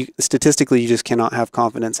literally statistically, you just cannot have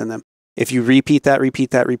confidence in them. If you repeat that,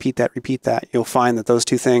 you'll find that those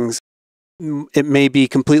two things, it may be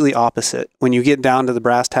completely opposite. When you get down to the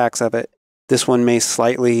brass tacks of it, this one may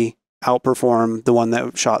slightly outperform the one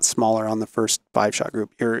that shot smaller on the first 5-shot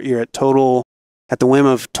group. You're at the whim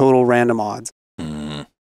of total random odds.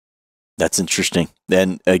 That's interesting.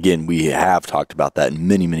 And again, we have talked about that in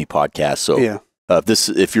many, many podcasts. So Yeah.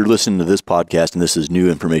 If you're listening to this podcast and this is new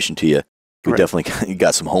information to you, we definitely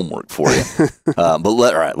got some homework for you. But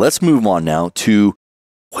all right, let's move on now to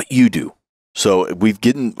what you do. So we've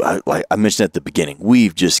gotten, like I mentioned at the beginning,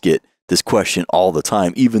 we've just get this question all the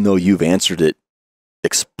time, even though you've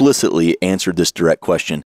explicitly answered this direct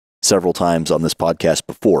question several times on this podcast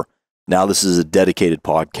before. Now this is a dedicated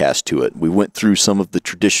podcast to it. We went through some of the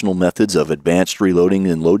traditional methods of advanced reloading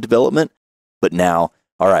and load development, but now,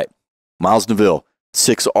 all right, Miles Neville,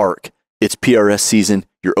 6 ARC. It's PRS season.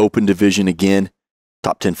 You're open division again.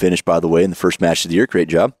 Top 10 finish, by the way, in the first match of the year. Great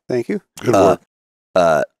job. Thank you. Good work.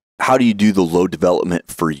 How do you do the load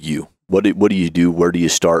development for you? What do you do? Where do you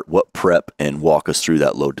start? What prep? And walk us through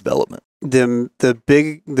that load development. The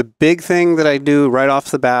big thing that I do right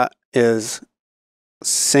off the bat is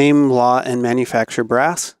same lot and manufacture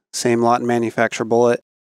brass, same lot and manufacture bullet,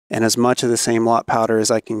 and as much of the same lot powder as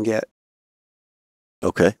I can get.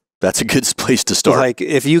 Okay. That's a good place to start. Like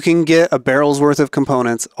if you can get a barrel's worth of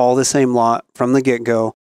components, all the same lot from the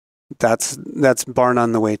get-go, that's bar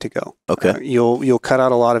none the way to go. Okay. You'll cut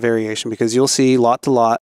out a lot of variation because you'll see lot to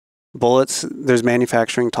lot bullets. There's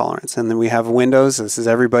manufacturing tolerance, and then we have windows. This is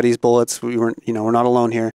everybody's bullets. We're not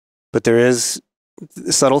alone here, but there is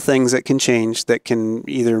subtle things that can change that can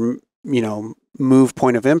either move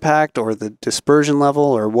point of impact or the dispersion level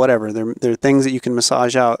or whatever. There are things that you can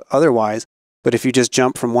massage out otherwise. But if you just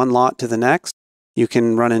jump from one lot to the next, you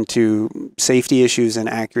can run into safety issues and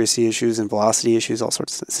accuracy issues and velocity issues, all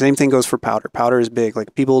sorts of things. Same thing goes for powder. Powder is big.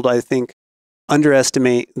 Like people, I think,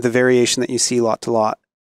 underestimate the variation that you see lot to lot,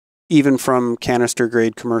 even from canister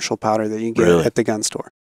grade commercial powder that you get at the gun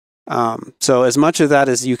store. So as much of that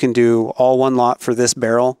as you can do all one lot for this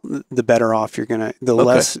barrel, the better off the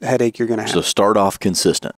less headache you're going to have. So start off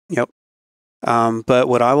consistent. Yep. But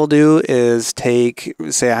what I will do is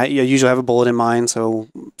I usually have a bullet in mind, so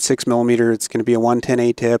 6mm, it's going to be a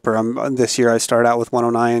 110A tip, or this year I start out with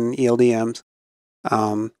 109 ELDMs.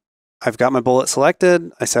 I've got my bullet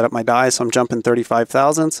selected, I set up my die, so I'm jumping 35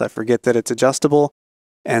 thousandths, I forget that it's adjustable,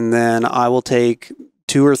 and then I will take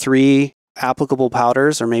 2 or 3 applicable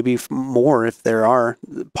powders, or maybe more if there are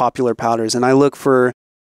popular powders, and I look for,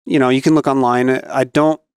 you can look online. I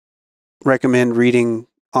don't recommend reading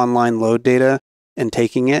online load data and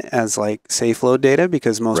taking it as like safe load data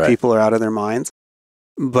because most people are out of their minds.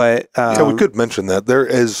 But we could mention that there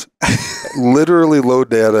is literally load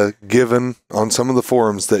data given on some of the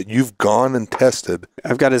forums that you've gone and tested.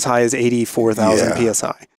 I've got as high as 84,000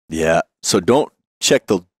 PSI. Yeah. So don't check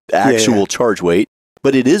the actual charge weight,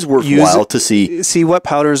 but it is worthwhile to see what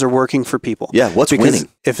powders are working for people. Yeah. What's winning?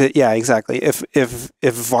 Exactly. If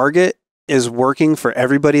Varget is working for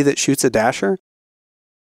everybody that shoots a dasher,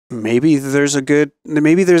 maybe there's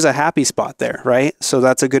a happy spot there, right? So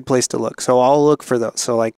that's a good place to look. So I'll look for those.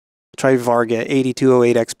 So like try Varget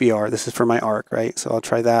 8208 XBR. This is for my ARC, right? So I'll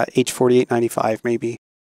try that H4895, maybe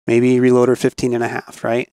reloader 15.5,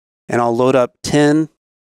 right? And I'll load up 10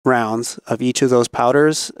 rounds of each of those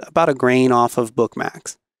powders, about a grain off of Book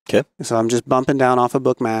Max. Okay. So I'm just bumping down off of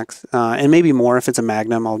Book Max, and maybe more if it's a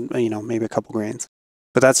Magnum. I'll maybe a couple grains.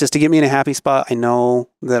 But that's just to get me in a happy spot. I know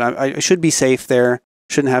that I should be safe there.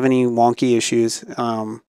 Shouldn't have any wonky issues,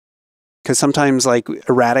 because sometimes like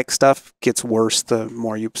erratic stuff gets worse the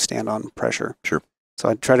more you stand on pressure. Sure. So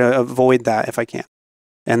I try to avoid that if I can,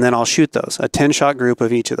 and then I'll shoot those, a 10-shot group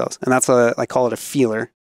of each of those, and I call it a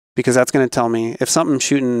feeler, because that's going to tell me if something's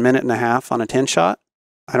shooting a minute and a half on a 10-shot,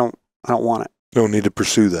 I don't want it. Don't need to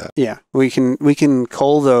pursue that. Yeah, we can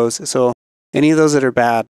cull those. So any of those that are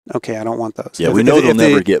bad, okay, I don't want those. Yeah, we know they'll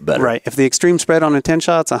never get better. Right. If the extreme spread on a 10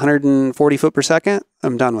 shot's 140 foot per second,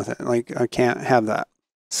 I'm done with it. Like, I can't have that.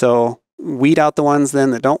 So weed out the ones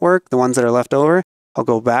then that don't work, the ones that are left over, I'll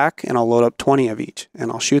go back and I'll load up 20 of each.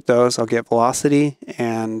 And I'll shoot those. I'll get velocity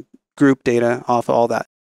and group data off of all that.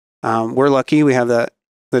 We're lucky we have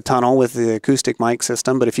the tunnel with the acoustic mic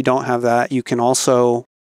system, but if you don't have that, you can also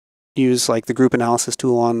use like the group analysis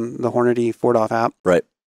tool on the Hornady 4DOF app. Right.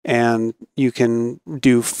 And you can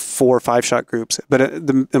do 4 or 5-shot groups. But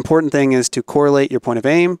the important thing is to correlate your point of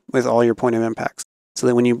aim with all your point of impacts, so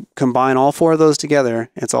that when you combine all 4 of those together,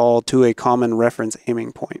 it's all to a common reference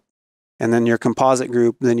aiming point. And then your composite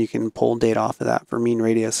group, then you can pull data off of that for mean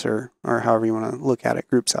radius or however you want to look at it,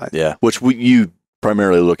 group size. Yeah, which you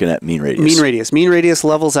primarily looking at mean radius. Mean radius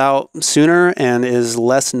levels out sooner and is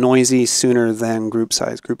less noisy sooner than group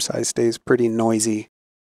size. Group size stays pretty noisy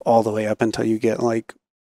all the way up until you get like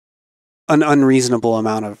an unreasonable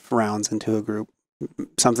amount of rounds into a group.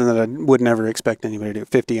 Something that I would never expect anybody to do,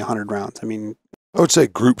 50, 100 rounds. I mean, I would say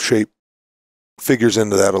group shape figures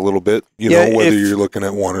into that a little bit, whether you're looking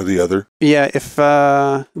at one or the other. Yeah,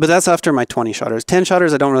 but that's after my 20 shotters. 10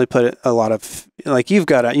 shotters, I don't really put a lot of, like, you're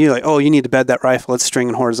like, oh, you need to bed that rifle, it's string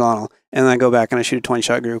and horizontal. And then I go back and I shoot a 20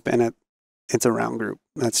 shot group, and it's a round group.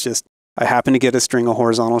 That's just, I happen to get a string of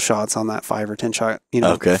horizontal shots on that 5 or 10 shot,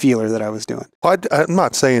 feeler that I was doing. Well, I'm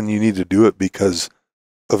not saying you need to do it because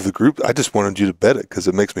of the group. I just wanted you to bet it because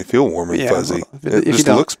it makes me feel warm and fuzzy. Well, it just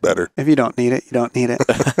looks better. If you don't need it, you don't need it.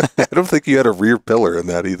 I don't think you had a rear pillar in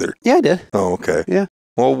that either. Yeah, I did. Oh, okay. Yeah.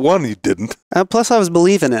 Well, one you didn't. Plus, I was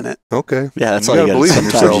believing in it. Okay. Yeah, that's all you got to believe in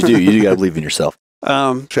yourself. You got to believe in yourself.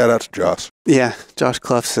 Shout out to Josh. Yeah, Josh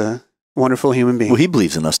Clough's a wonderful human being. Well, he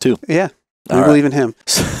believes in us too. Yeah, we believe in him.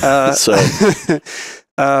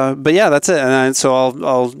 But yeah, that's it. And so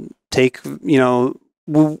I'll take,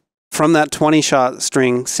 from that 20 shot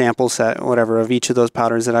string sample set, whatever, of each of those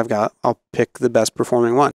powders that I've got, I'll pick the best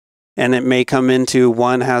performing one. And it may come into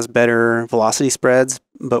one has better velocity spreads,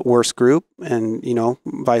 but worse group, and,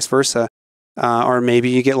 vice versa. Or maybe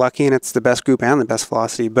you get lucky and it's the best group and the best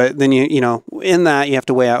velocity. But then, in that, you have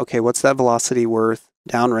to weigh out, okay, what's that velocity worth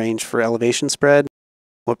downrange for elevation spread?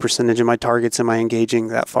 What percentage of my targets am I engaging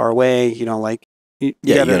that far away? You gotta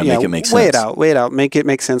make it make sense. Weigh it out, make it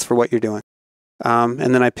make sense for what you're doing. And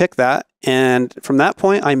then I pick that. And from that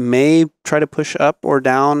point, I may try to push up or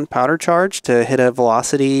down powder charge to hit a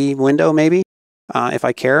velocity window, maybe. If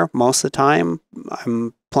I care, most of the time,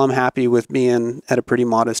 I'm plumb happy with being at a pretty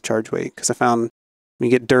modest charge weight, because I found when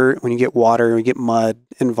you get dirt, when you get water, when you get mud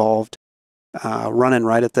involved, running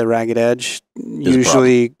right at the ragged edge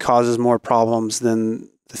usually causes more problems than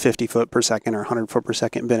the 50 foot per second or 100 foot per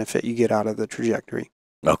second benefit you get out of the trajectory.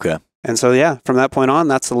 Okay. And so, yeah, from that point on,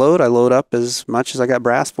 that's the load. I load up as much as I got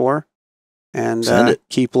brass for, and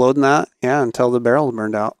keep loading that, until the barrel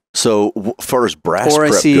burned out. So, as far as brass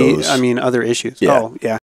prep goes, other issues. Yeah. Oh,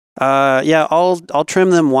 yeah. I'll trim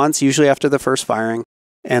them once, usually after the first firing,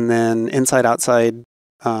 and then inside outside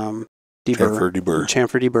chamfer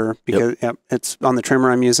deburr, because it's on the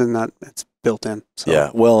trimmer I'm using, that it's built in. So. Yeah.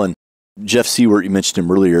 Well, and Jeff Seward, you mentioned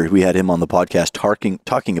him earlier. We had him on the podcast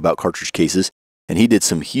talking about cartridge cases, and he did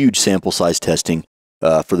some huge sample size testing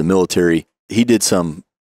for the military. He did some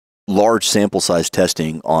large sample size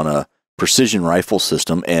testing on a precision rifle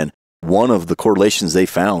system, and one of the correlations they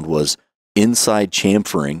found was inside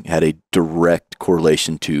chamfering had a direct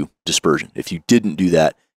correlation to dispersion. If you didn't do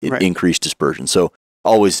that, it increased dispersion. So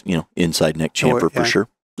always, inside neck chamfer for sure.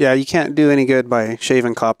 Yeah, you can't do any good by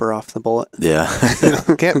shaving copper off the bullet. Yeah.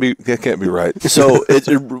 Can't be right. So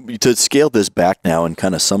to scale this back now and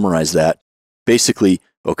kind of summarize that, basically,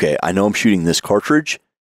 okay, I know I'm shooting this cartridge.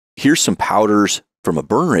 Here's some powders from a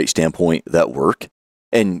burn rate standpoint that work,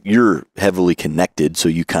 and you're heavily connected, so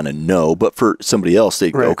you kind of know. But for somebody else,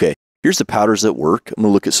 they go, okay, here's the powders that work. I'm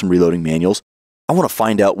going to look at some reloading manuals. I want to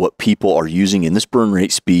find out what people are using in this burn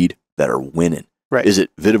rate speed that are winning. Right. Is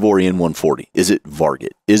it Vitivorian 140? Is it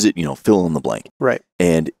Varget? Is it, fill in the blank? Right.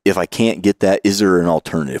 And if I can't get that, is there an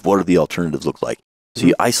alternative? What do the alternatives look like? So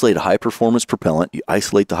you isolate a high-performance propellant, you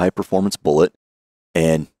isolate the high-performance bullet,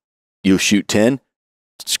 and you shoot 10,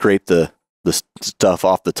 scrape the stuff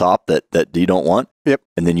off the top that you don't want,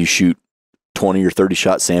 and then you shoot 20 or 30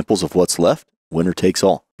 shot samples of what's left. Winner takes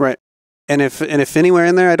all. Right. And if anywhere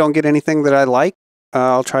in there I don't get anything that I like,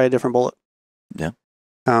 I'll try a different bullet. Yeah.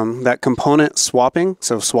 That component swapping,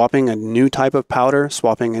 so swapping a new type of powder,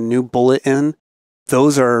 swapping a new bullet in,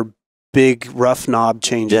 those are big rough knob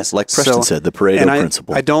changes. Yes, like Preston said, the Pareto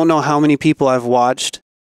principle. I don't know how many people I've watched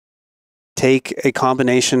take a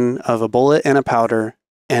combination of a bullet and a powder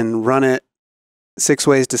and run it 6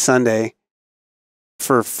 ways to Sunday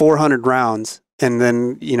for 400 rounds and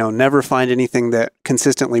then, never find anything that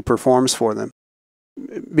consistently performs for them,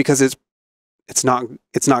 because it's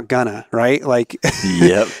not gonna, right? Like,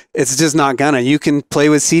 it's just not gonna. You can play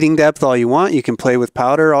with seating depth all you want. You can play with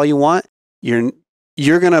powder all you want.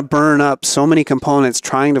 You're gonna burn up so many components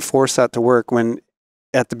trying to force that to work, when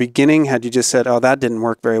at the beginning, had you just said, oh, that didn't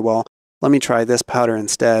work very well, let me try this powder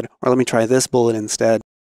instead, or let me try this bullet instead,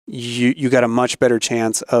 you got a much better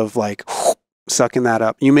chance of like sucking that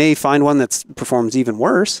up. You may find one that performs even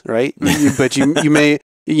worse, right? But you may,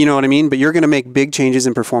 you know what I mean? But you're going to make big changes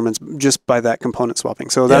in performance just by that component swapping.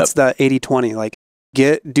 So that's the 80-20. Like,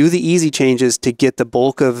 do the easy changes to get the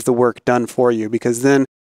bulk of the work done for you, because then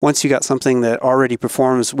once you got something that already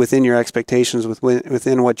performs within your expectations,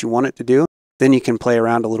 within what you want it to do, then you can play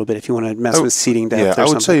around a little bit if you want to mess with seating depth. Yeah, I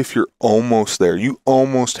would say if you're almost there, you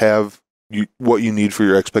almost have what you need for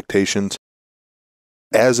your expectations.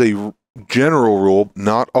 As a general rule,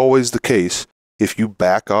 not always the case. If you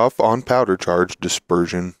back off on powder charge,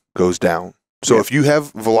 dispersion goes down. So if you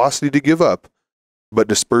have velocity to give up, but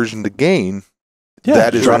dispersion to gain, Yeah,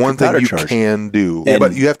 that is drop your one thing powder you charge. can do. And-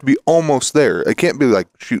 but you have to be almost there. It can't be like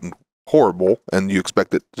shooting horrible and you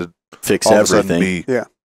expect it to Fix all of a sudden everything. be Yeah.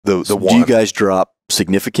 the So one. do you guys drop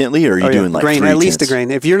significantly, or are you doing like grain, 3 at least a tenths?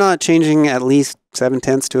 grain. If you're not changing at least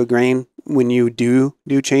 7/10 to a grain when you do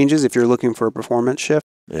changes, if you're looking for a performance shift,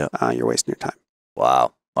 Yeah. You're wasting your time.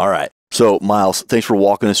 Wow. All right. So, Miles, thanks for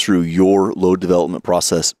walking us through your load development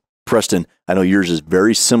process. Preston, I know yours is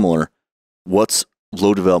very similar. What's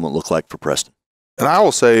load development look like for Preston? And I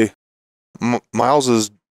will say,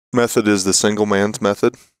 Miles's method is the single man's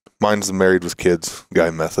method. Mine's the married with kids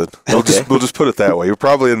guy method. We'll just put it that way. You're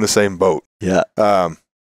probably in the same boat. Yeah.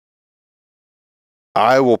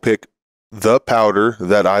 I will pick the powder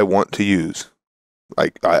that I want to use.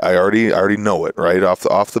 Like I already know it right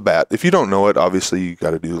off the bat. If you don't know it, obviously you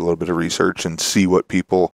got to do a little bit of research and see what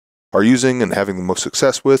people are using and having the most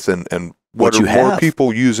success with, and what you are more have.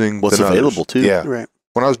 people using. What's than available, others. too. Yeah. Right.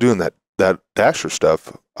 When I was doing that Dasher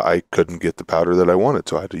stuff, I couldn't get the powder that I wanted,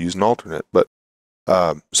 so I had to use an alternate. But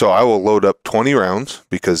so I will load up 20 rounds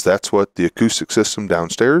because that's what the acoustic system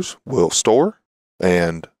downstairs will store,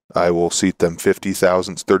 and I will seat them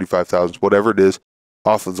 50,000s, 35,000s, whatever it is,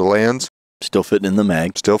 off of the lands. Still fitting in the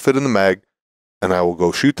mag. Still fit in the mag, and I will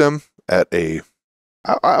go shoot them at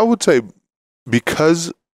I would say,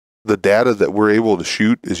 because the data that we're able to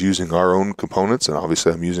shoot is using our own components, and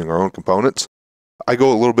obviously I'm using our own components, I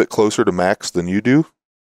go a little bit closer to max than you do,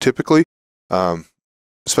 typically,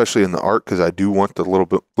 especially in the arc, because I do want the little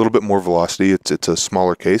bit more velocity. It's a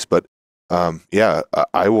smaller case, but yeah,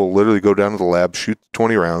 I will literally go down to the lab, shoot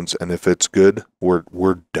 20 rounds, and if it's good,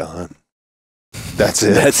 we're done. That's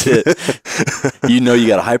it. That's it. You know, you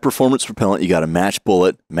got a high performance propellant, you got a match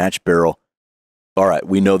bullet, match barrel. All right,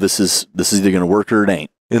 we know this is either going to work or it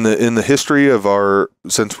ain't. In the history of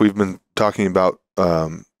since we've been talking about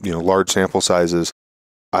large sample sizes,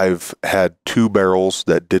 I've had 2 barrels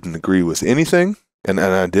that didn't agree with anything, and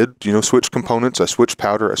I did switch components. I switched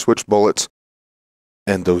powder, I switched bullets,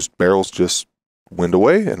 and those barrels just went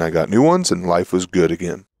away, and I got new ones, and life was good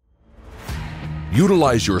again.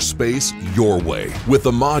 Utilize your space your way with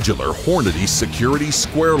the modular Hornady Security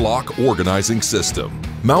Square Lock Organizing System.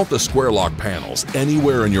 Mount the Square Lock panels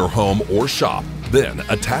anywhere in your home or shop. Then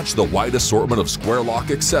attach the wide assortment of Square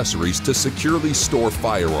Lock accessories to securely store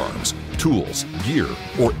firearms, tools, gear,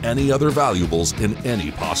 or any other valuables in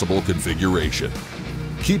any possible configuration.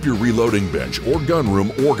 Keep your reloading bench or gun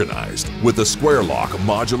room organized with the Square Lock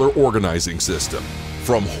Modular Organizing System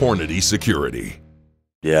from Hornady Security.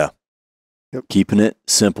 Yeah. Yep. Keeping it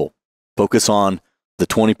simple. Focus on the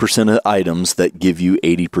 20% of items that give you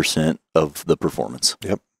 80% of the performance.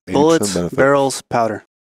 Yep. Bullets, benefit. barrels, powder.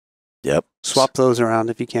 Yep. Swap those around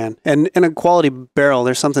if you can. And in a quality barrel,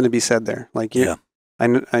 there's something to be said there. Like, you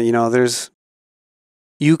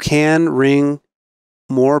can wring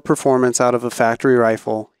more performance out of a factory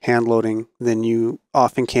rifle hand loading than you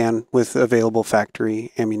often can with available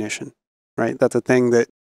factory ammunition, right? That's a thing that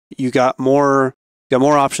you got more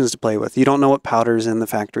options to play with. You don't know what powder's in the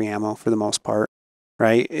factory ammo for the most part,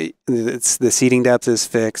 right? It's the seating depth is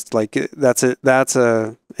fixed. Like it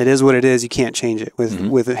is what it is. You can't change it.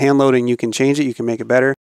 With hand loading, you can change it. You can make it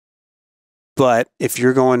better. But if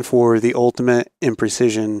you're going for the ultimate in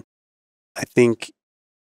precision, I think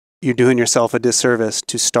you're doing yourself a disservice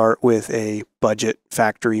to start with a budget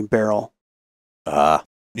factory barrel.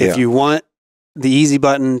 If you want the easy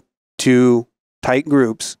button to tight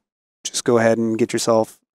groups, just go ahead and get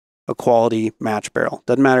yourself a quality match barrel.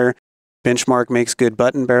 Doesn't matter. Benchmark makes good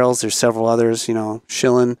button barrels. There's several others,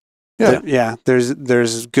 Schillen. Yeah.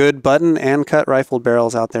 There's good button and cut rifled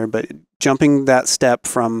barrels out there, but jumping that step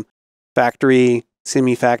from factory,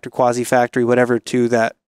 semi-factory, quasi-factory, whatever, to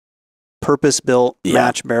that purpose-built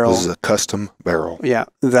match barrel. This is a custom barrel. Yeah,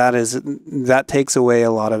 that takes away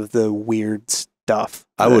a lot of the weird stuff.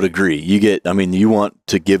 I would agree. You want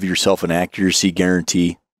to give yourself an accuracy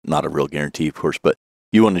guarantee. Not a real guarantee, of course, but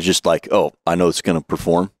you want to just I know it's going to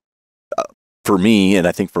perform. For me, and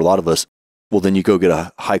I think for a lot of us, well, then you go get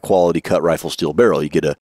a high-quality cut rifle steel barrel. You get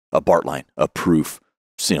a Bartline, a Proof,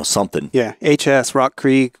 something. Yeah, HS, Rock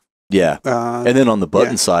Creek. Yeah. And then on the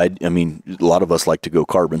button side, a lot of us like to go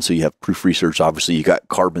carbon, so you have Proof Research. Obviously, you got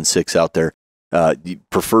Carbon 6 out there. The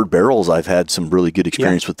preferred barrels, I've had some really good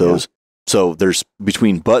experience with those. Yeah. So there's,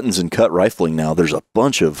 between buttons and cut rifling now, there's a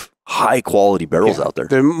bunch of high-quality barrels out there.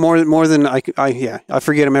 They're more than I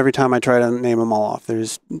forget them every time I try to name them all off.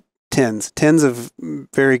 There's tens of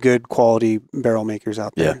very good quality barrel makers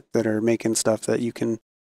out there that are making stuff that you can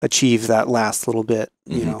achieve that last little bit,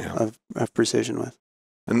 of precision with.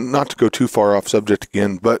 And not to go too far off subject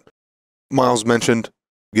again, but Miles mentioned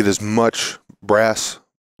get as much brass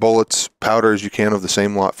bullets, powder as you can of the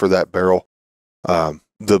same lot for that barrel.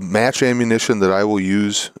 The match ammunition that I will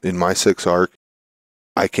use in my 6-arc,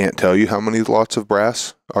 I can't tell you how many lots of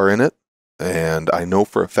brass are in it. And I know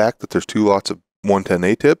for a fact that there's 2 lots of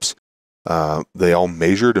 110A tips. They all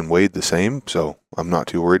measured and weighed the same, so I'm not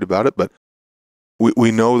too worried about it. But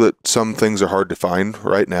we know that some things are hard to find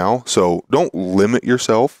right now, so don't limit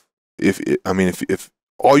yourself. If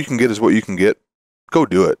all you can get is what you can get, go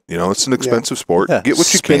do it. It's an expensive sport. Yeah. Get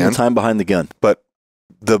what you can. Spend the time behind the gun. But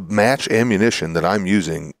the match ammunition that I'm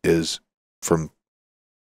using is from,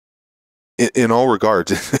 in all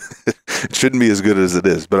regards, it shouldn't be as good as it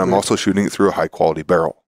is, but I'm also shooting it through a high quality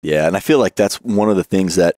barrel. Yeah, and I feel like that's one of the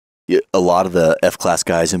things that a lot of the F-class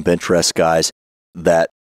guys and bench rest guys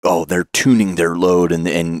that, they're tuning their load and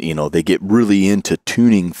they get really into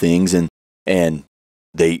tuning things and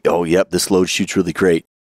they, this load shoots really great.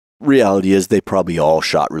 Reality is they probably all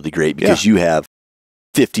shot really great because you have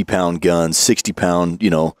 50-pound guns, 60-pound,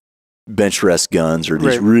 bench rest guns, or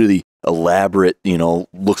these really elaborate,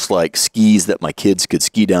 looks like skis that my kids could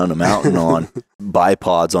ski down a mountain on,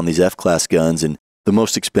 bipods on these F-class guns, and the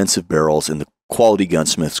most expensive barrels and the quality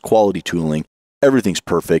gunsmiths, quality tooling, everything's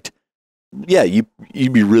perfect. Yeah, you'd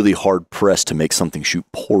be really hard pressed to make something shoot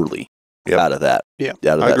poorly out of that,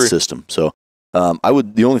 system. So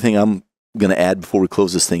the only thing I'm going to add before we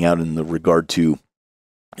close this thing out in the regard to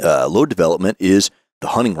load development is the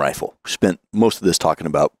hunting rifle. We spent most of this talking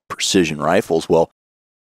about precision rifles. Well,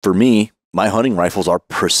 for me, my hunting rifles are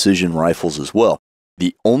precision rifles as well.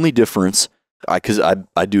 The only difference, because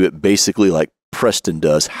I do it basically like Preston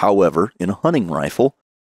does. However, in a hunting rifle,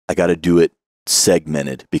 I got to do it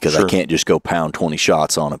segmented because I can't just go pound 20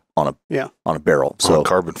 shots on a barrel. So a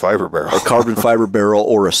carbon fiber barrel,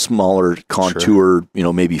 or a smaller contour,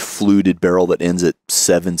 maybe fluted barrel that ends at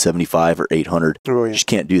 775 or 800. You just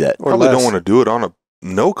can't do that. Or probably don't want to do it on a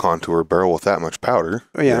no contour barrel with that much powder.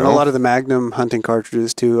 And a lot of the Magnum hunting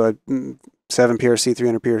cartridges too, 7 PRC,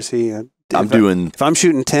 300 PRC. If I'm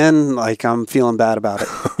shooting 10, I'm feeling bad about it.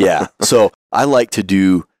 Yeah. So I like to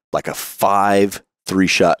do like a 5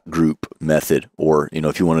 3-shot group method, or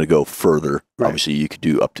if you wanted to go further, obviously you could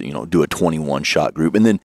do up to do a 21-shot group and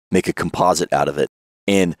then make a composite out of it.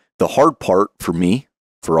 And the hard part for me,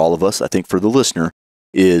 for all of us, I think for the listener,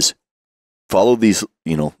 is follow these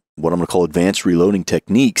what I'm going to call advanced reloading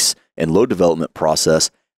techniques and load development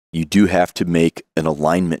process. You do have to make an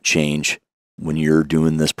alignment change when you're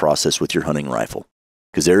doing this process with your hunting rifle,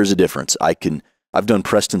 because there is a difference. I've done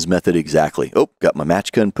Preston's method exactly. Got my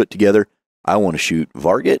match gun put together. I want to shoot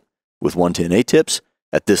varget with 110A tips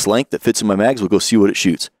at this length that fits in my mags. We'll go see what it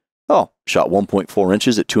shoots. Shot 1.4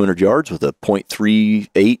 inches at 200 yards with a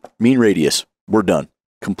 0.38 mean radius. We're done.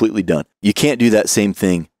 Completely done. You can't do that same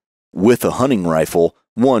thing with a hunting rifle.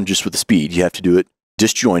 One, just with the speed. You have to do it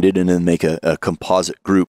disjointed and then make a composite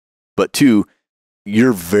group. But 2,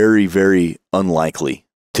 you're very, very unlikely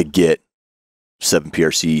to get 7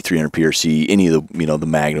 PRC, 300 PRC, any of the, the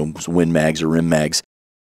Magnums, Win Mags or Rim Mags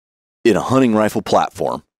in a hunting rifle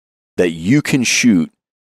platform that you can shoot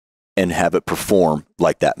and have it perform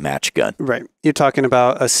like that match gun. Right. You're talking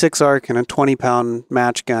about a 6-arc and a 20-pound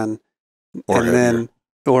match gun, or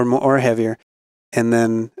heavier, and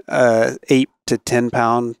then 8 to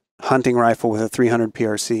 10-pound hunting rifle with a 300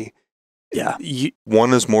 PRC. Yeah.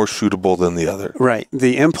 One is more shootable than the other. Right.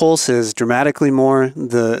 The impulse is dramatically more.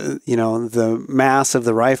 The mass of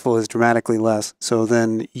the rifle is dramatically less. So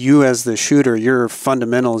then you as the shooter, your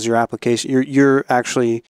fundamentals, your application, you're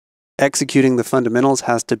actually executing the fundamentals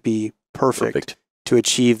has to be perfect to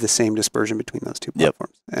achieve the same dispersion between those two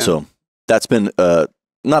platforms. Yep. So that's been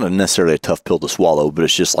not necessarily a tough pill to swallow, but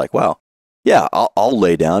it's just like, wow, yeah, I'll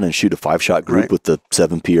lay down and shoot a 5-shot group with the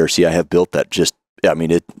 7 PRC I have built that just,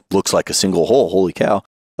 it looks like a single hole. Holy cow.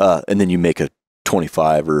 And then you make a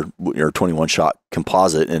 25 or 21-shot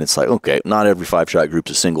composite, and it's like, okay, not every 5-shot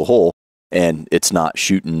group's a single hole, and it's not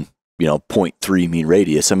shooting, 0.3 mean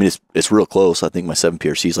radius. It's real close. I think my 7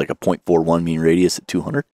 PRC is like a 0.41 mean radius at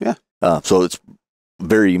 200. Yeah. So it's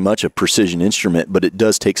very much a precision instrument, but it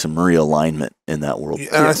does take some realignment in that world.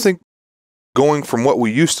 And I think going from what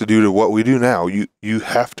we used to do to what we do now, you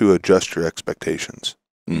have to adjust your expectations.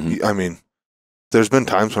 Mm-hmm. There's been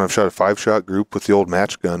times when I've shot a 5-shot group with the old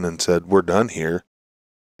match gun and said, we're done here.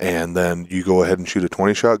 And then you go ahead and shoot a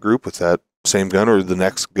 20-shot group with that same gun or the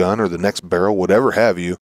next barrel, whatever have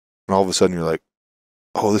you. And all of a sudden you're like,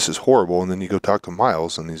 oh, this is horrible. And then you go talk to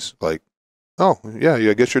Miles and he's like, oh, yeah,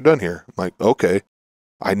 I guess you're done here. I'm like, okay,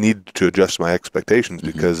 I need to adjust my expectations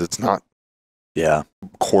because it's not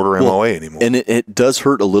quarter MOA anymore. And it does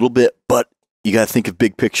hurt a little bit, but you got to think of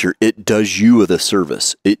big picture. It does you the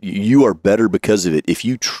service. You are better because of it. If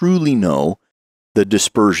you truly know the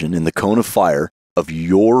dispersion in the cone of fire of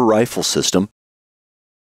your rifle system,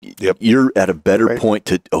 you're at a better point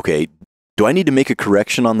to, okay, do I need to make a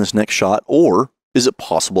correction on this next shot, or is it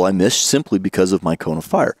possible I missed simply because of my cone of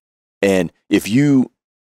fire? And if you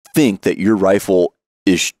think that your rifle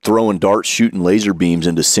is throwing darts, shooting laser beams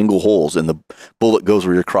into single holes, and the bullet goes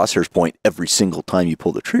where your crosshairs point every single time you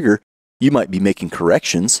pull the trigger, you might be making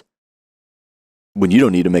corrections when you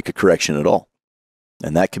don't need to make a correction at all.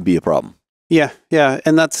 And that can be a problem. Yeah.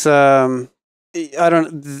 And that's, the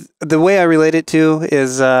way I relate it to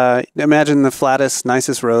is, imagine the flattest,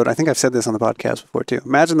 nicest road. I think I've said this on the podcast before too.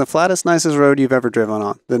 Imagine the flattest, nicest road you've ever driven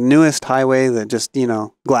on. The newest highway that just,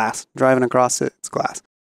 glass, driving across it, it's glass.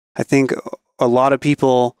 I think a lot of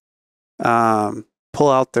people,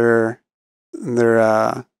 pull out their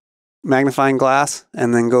magnifying glass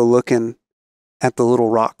and then go looking at the little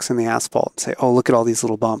rocks in the asphalt and say, oh, look at all these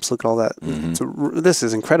little bumps. Look at all that. This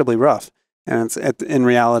is incredibly rough. And in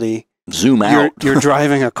reality, zoom out. You're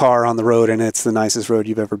driving a car on the road, and it's the nicest road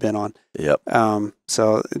you've ever been on. Yep.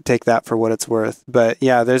 So take that for what it's worth. But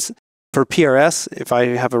yeah, for PRS, if I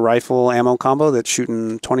have a rifle ammo combo that's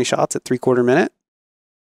shooting 20 shots at 3/4 minute,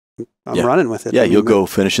 I'm running with it. Yeah, you'll go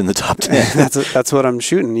finish in the top 10. That's what I'm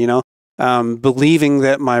shooting, believing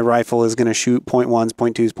that my rifle is going to shoot 0.1s,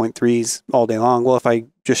 0.2s, 0.3s all day long. Well, if I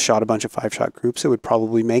just shot a bunch of 5-shot groups, it would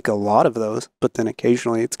probably make a lot of those. But then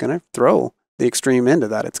occasionally it's going to throw the extreme end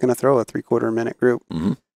of that. It's going to throw a 3/4 minute group.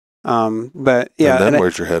 But yeah. And then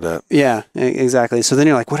where's your head at? Yeah, exactly. So then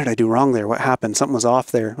you're like, what did I do wrong there? What happened? Something was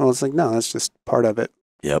off there. Well, it's like, no, that's just part of it.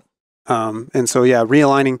 Yep. And so, yeah,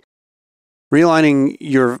 realigning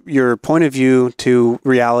your point of view to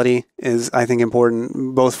reality is, I think,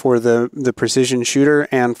 important both for the precision shooter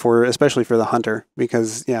and especially for the hunter,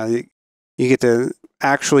 because you get to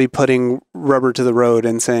actually putting rubber to the road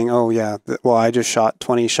and saying, oh yeah, well, I just shot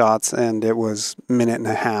 20 shots and it was a minute and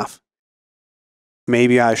a half.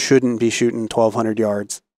 Maybe I shouldn't be shooting 1,200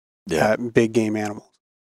 yards at big game animals.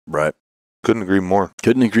 Right. Couldn't agree more.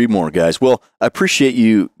 Couldn't agree more, guys. Well, I appreciate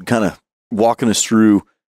you kind of walking us through,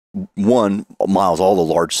 one, Miles, all the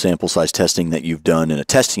large sample size testing that you've done in a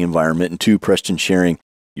testing environment, and two, Preston, sharing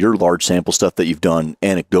your large sample stuff that you've done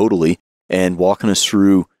anecdotally and walking us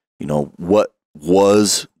through, what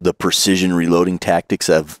was the precision reloading tactics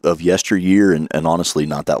of yesteryear and honestly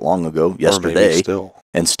not that long ago, yesterday,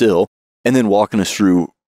 and then walking us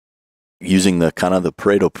through using the kind of the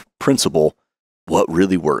Pareto principle, what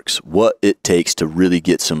really works, what it takes to really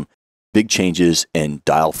get some big changes and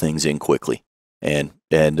dial things in quickly. And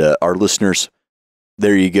our listeners,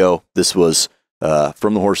 there you go. This was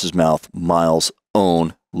from the horse's mouth, Miles'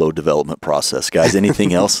 own load development process. Guys,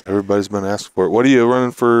 anything else? Everybody's been asking for it. What are you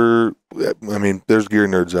running for? I mean, there's gear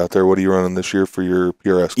nerds out there. What are you running this year for your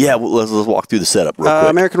PRS? Yeah, well, let's walk through the setup real quick.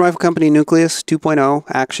 American Rifle Company Nucleus 2.0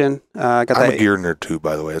 action. I'm a gear nerd too,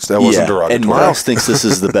 by the way. That wasn't derogatory. And Miles thinks this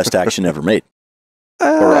is the best action ever made.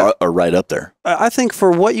 Or right up there. I think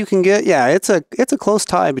for what you can get, it's a close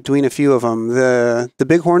tie between a few of them. The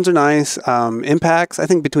bighorns are nice. Impacts, I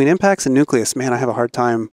think between Impacts and Nucleus, man, I have a hard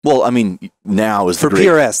time. Well, I mean, now is for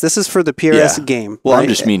PRS. This is for the PRS game. Well, right? I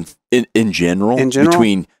just mean in general.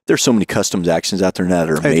 Between there's so many customs actions out there now that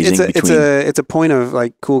are amazing. It's a point of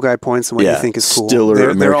like cool guy points and what you think is cool. Stiller,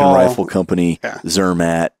 American Rifle Company,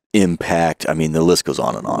 Zermatt, Impact. I mean, the list goes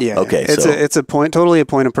on and on. Yeah, okay, it's totally a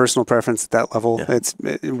point of personal preference at that level. Yeah. It's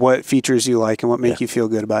what features you like and what make you feel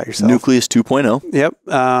good about yourself. Nucleus 2.0.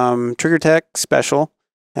 Yep. Trigger Tech Special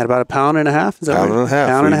at about 1.5 pounds. Is that pound right? and a half.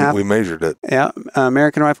 Pound and a half. We measured it. Yeah.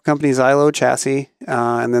 American Rifle Company Xylo chassis,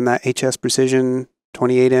 and then that HS Precision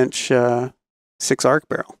 28-inch 6-arc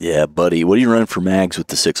barrel. Yeah, buddy. What are you running for mags with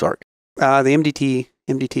the 6-arc? The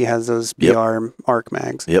MDT has those BR arc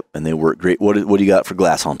mags. Yep, and they work great. What do you got for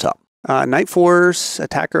glass on top? Night Force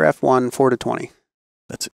Attacker F1 4-20.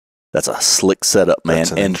 That's a slick setup, man.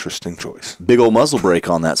 That's an interesting choice. Big old muzzle brake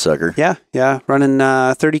on that sucker. Yeah. Running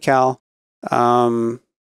 30 cal Area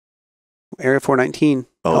 419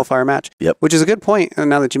 Hellfire match. Yep. Which is a good point.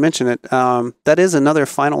 Now that you mention it, that is another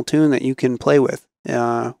final tune that you can play with.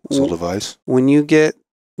 Muzzle device. When you get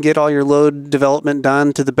all your load development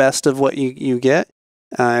done to the best of what you get.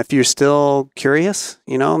 If you're still curious,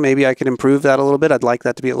 maybe I could improve that a little bit. I'd like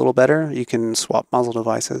that to be a little better. You can swap muzzle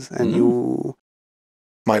devices, and you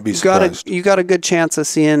might be surprised. You got a good chance of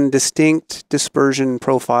seeing distinct dispersion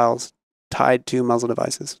profiles tied to muzzle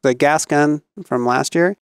devices. The gas gun from last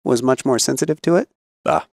year was much more sensitive to it.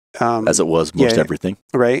 As it was most everything.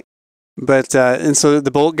 Right. But, and so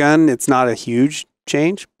the bolt gun, it's not a huge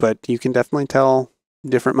change, but you can definitely tell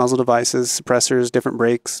different muzzle devices, suppressors, different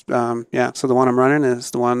brakes. Yeah, so the one I'm running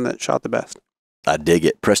is the one that shot the best. I dig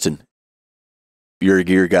it. Preston, you're a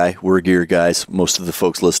gear guy. We're gear guys. Most of the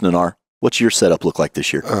folks listening are. What's your setup look like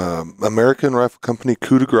this year? American Rifle Company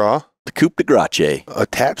Coup de Grace. The Coupe de Grace.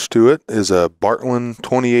 Attached to it is a Bartlein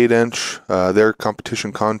 28-inch, their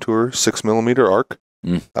competition contour, 6mm arc.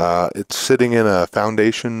 It's sitting in a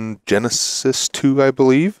Foundation Genesis 2, I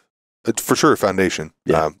believe. It's for sure a Foundation.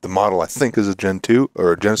 Yeah. The model, I think, is a Gen 2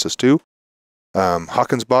 or a Genesis 2.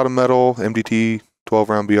 Hawkins bottom metal, MDT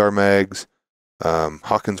 12-round BR mags,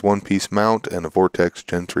 Hawkins one-piece mount, and a Vortex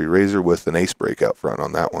Gen 3 Razor with an ace brake out front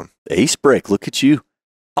on that one. Ace brake, look at you.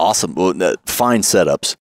 Awesome. Well, fine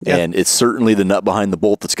setups. Yeah. And it's certainly the nut behind the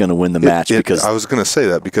bolt that's going to win the match. Because I was going to say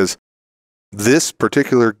that because this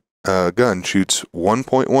particular gun shoots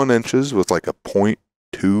 1.1 inches with like a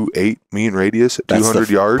 0.28 mean radius at 200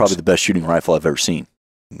 yards. Probably the best shooting rifle I've ever seen.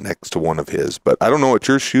 Next to one of his. But I don't know what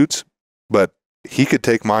yours shoots, but he could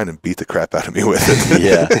take mine and beat the crap out of me with it.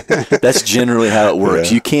 Yeah. That's generally how it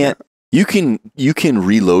works. Yeah. You can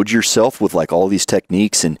reload yourself with like all these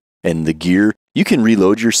techniques and the gear. You can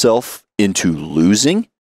reload yourself into losing,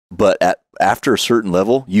 but after a certain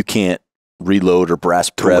level, you can't reload or brass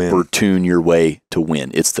prep or tune your way to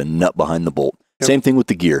win. It's the nut behind the bolt. Yep. Same thing with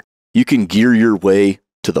the gear. You can gear your way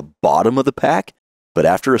to the bottom of the pack, but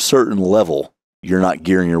after a certain level, you're not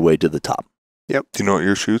gearing your way to the top. Yep. Do you know what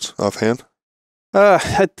yours shoots offhand?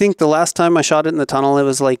 I think the last time I shot it in the tunnel, it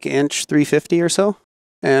was like inch 350 or so.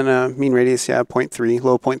 And mean radius, 0.3,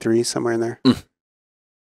 low 0.3, somewhere in there.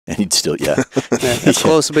 And he'd still, yeah. That's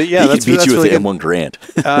close, but yeah, he could beat you with the M1 Grand.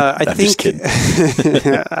 I think, just kidding.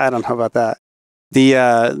 I don't know about that.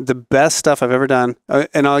 The best stuff I've ever done,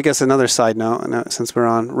 and I guess another side note, since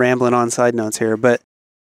we're rambling on side notes here, but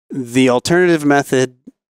the alternative method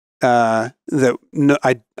that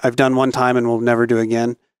I've done one time and will never do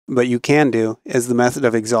again, but you can do, is the method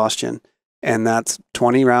of exhaustion. And that's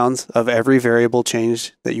 20 rounds of every variable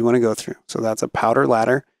change that you want to go through. So that's a powder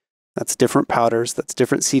ladder. That's different powders. That's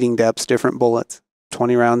different seating depths, different bullets,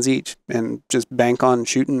 20 rounds each, and just bank on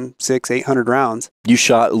shooting 600-800 rounds. You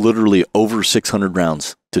shot literally over 600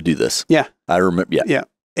 rounds to do this. Yeah. I remember. Yeah. Yeah.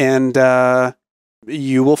 And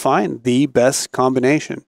you will find the best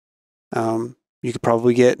combination. You could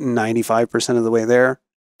probably get 95% of the way there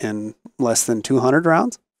in less than 200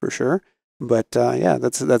 rounds for sure. But yeah,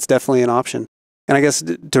 that's definitely an option. And I guess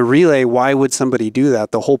to relay, why would somebody do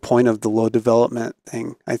that? The whole point of the load development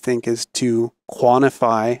thing, I think, is to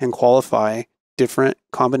quantify and qualify different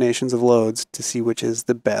combinations of loads to see which is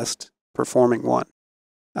the best performing one.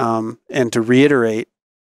 And to reiterate,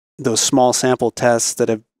 those small sample tests that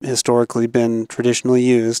have historically been traditionally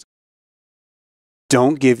used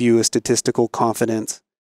don't give you a statistical confidence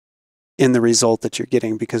in the result that you're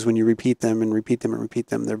getting, because when you repeat them and repeat them and repeat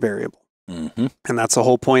them, they're variable. Mm-hmm. And that's the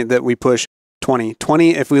whole point that we push 20.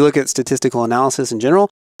 20, if we look at statistical analysis in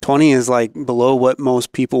general, 20 is like below what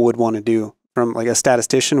most people would want to do. From like a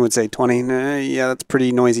statistician would say 20, yeah, that's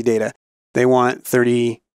pretty noisy data. They want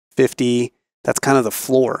 30, 50. That's kind of the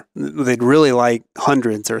floor. They'd really like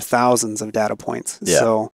hundreds or thousands of data points. Yeah.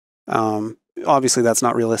 So obviously that's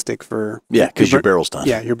not realistic for... Yeah, because your barrel's done.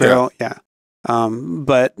 Yeah, your barrel, yeah.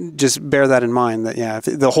 But just bear that in mind that, yeah, if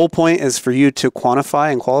the whole point is for you to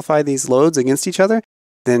quantify and qualify these loads against each other,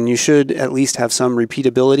 then you should at least have some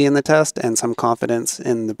repeatability in the test and some confidence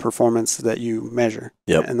in the performance that you measure.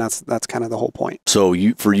 Yep. And that's kind of the whole point. So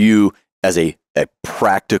for you as a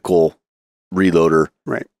practical reloader,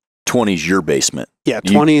 right, 20 is your basement. Yeah,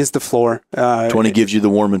 20 is the floor. 20 gives you the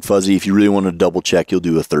warm and fuzzy. If you really want to double check, you'll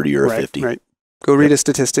do a 30 or a 50. Right. Go read a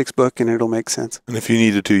statistics book and it'll make sense. And if you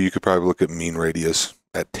needed to, you could probably look at mean radius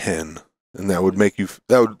at 10. And that would make you,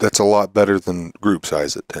 that's a lot better than group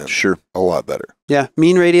size at 10. Sure. A lot better. Yeah.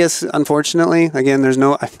 Mean radius, unfortunately, again,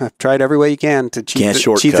 I've tried every way you can to cheat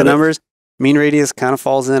the numbers. Mean radius kind of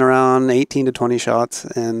falls in around 18 to 20 shots.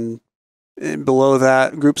 And below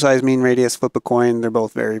that, group size, mean radius, flip a coin, they're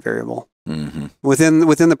both very variable. Mm-hmm.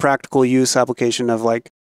 Within the practical use application of like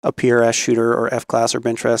a PRS shooter or F-class or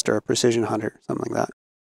bench rest or a precision hunter, something like that,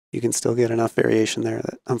 you can still get enough variation there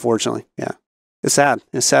that, unfortunately, yeah. It's sad.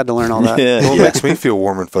 It's sad to learn all that. Well, it makes me feel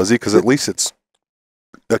warm and fuzzy because at least it's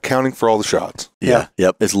accounting for all the shots. Yeah.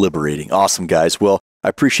 Yep. It's liberating. Awesome, guys. Well, I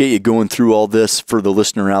appreciate you going through all this. For the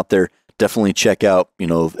listener out there, definitely check out,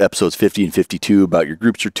 episodes 50 and 52 about your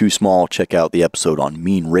groups are too small. Check out the episode on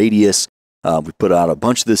mean radius. We put out a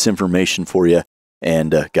bunch of this information for you.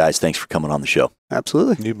 And guys, thanks for coming on the show.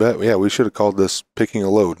 Absolutely. You bet. Yeah, we should have called this picking a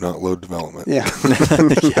load, not load development. Yeah.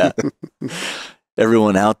 Yeah.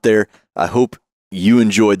 Everyone out there, I hope you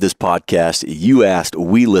enjoyed this podcast. You asked,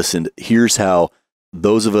 we listened. Here's how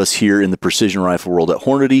those of us here in the precision rifle world at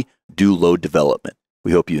Hornady do load development.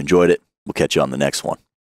 We hope you enjoyed it. We'll catch you on the next one.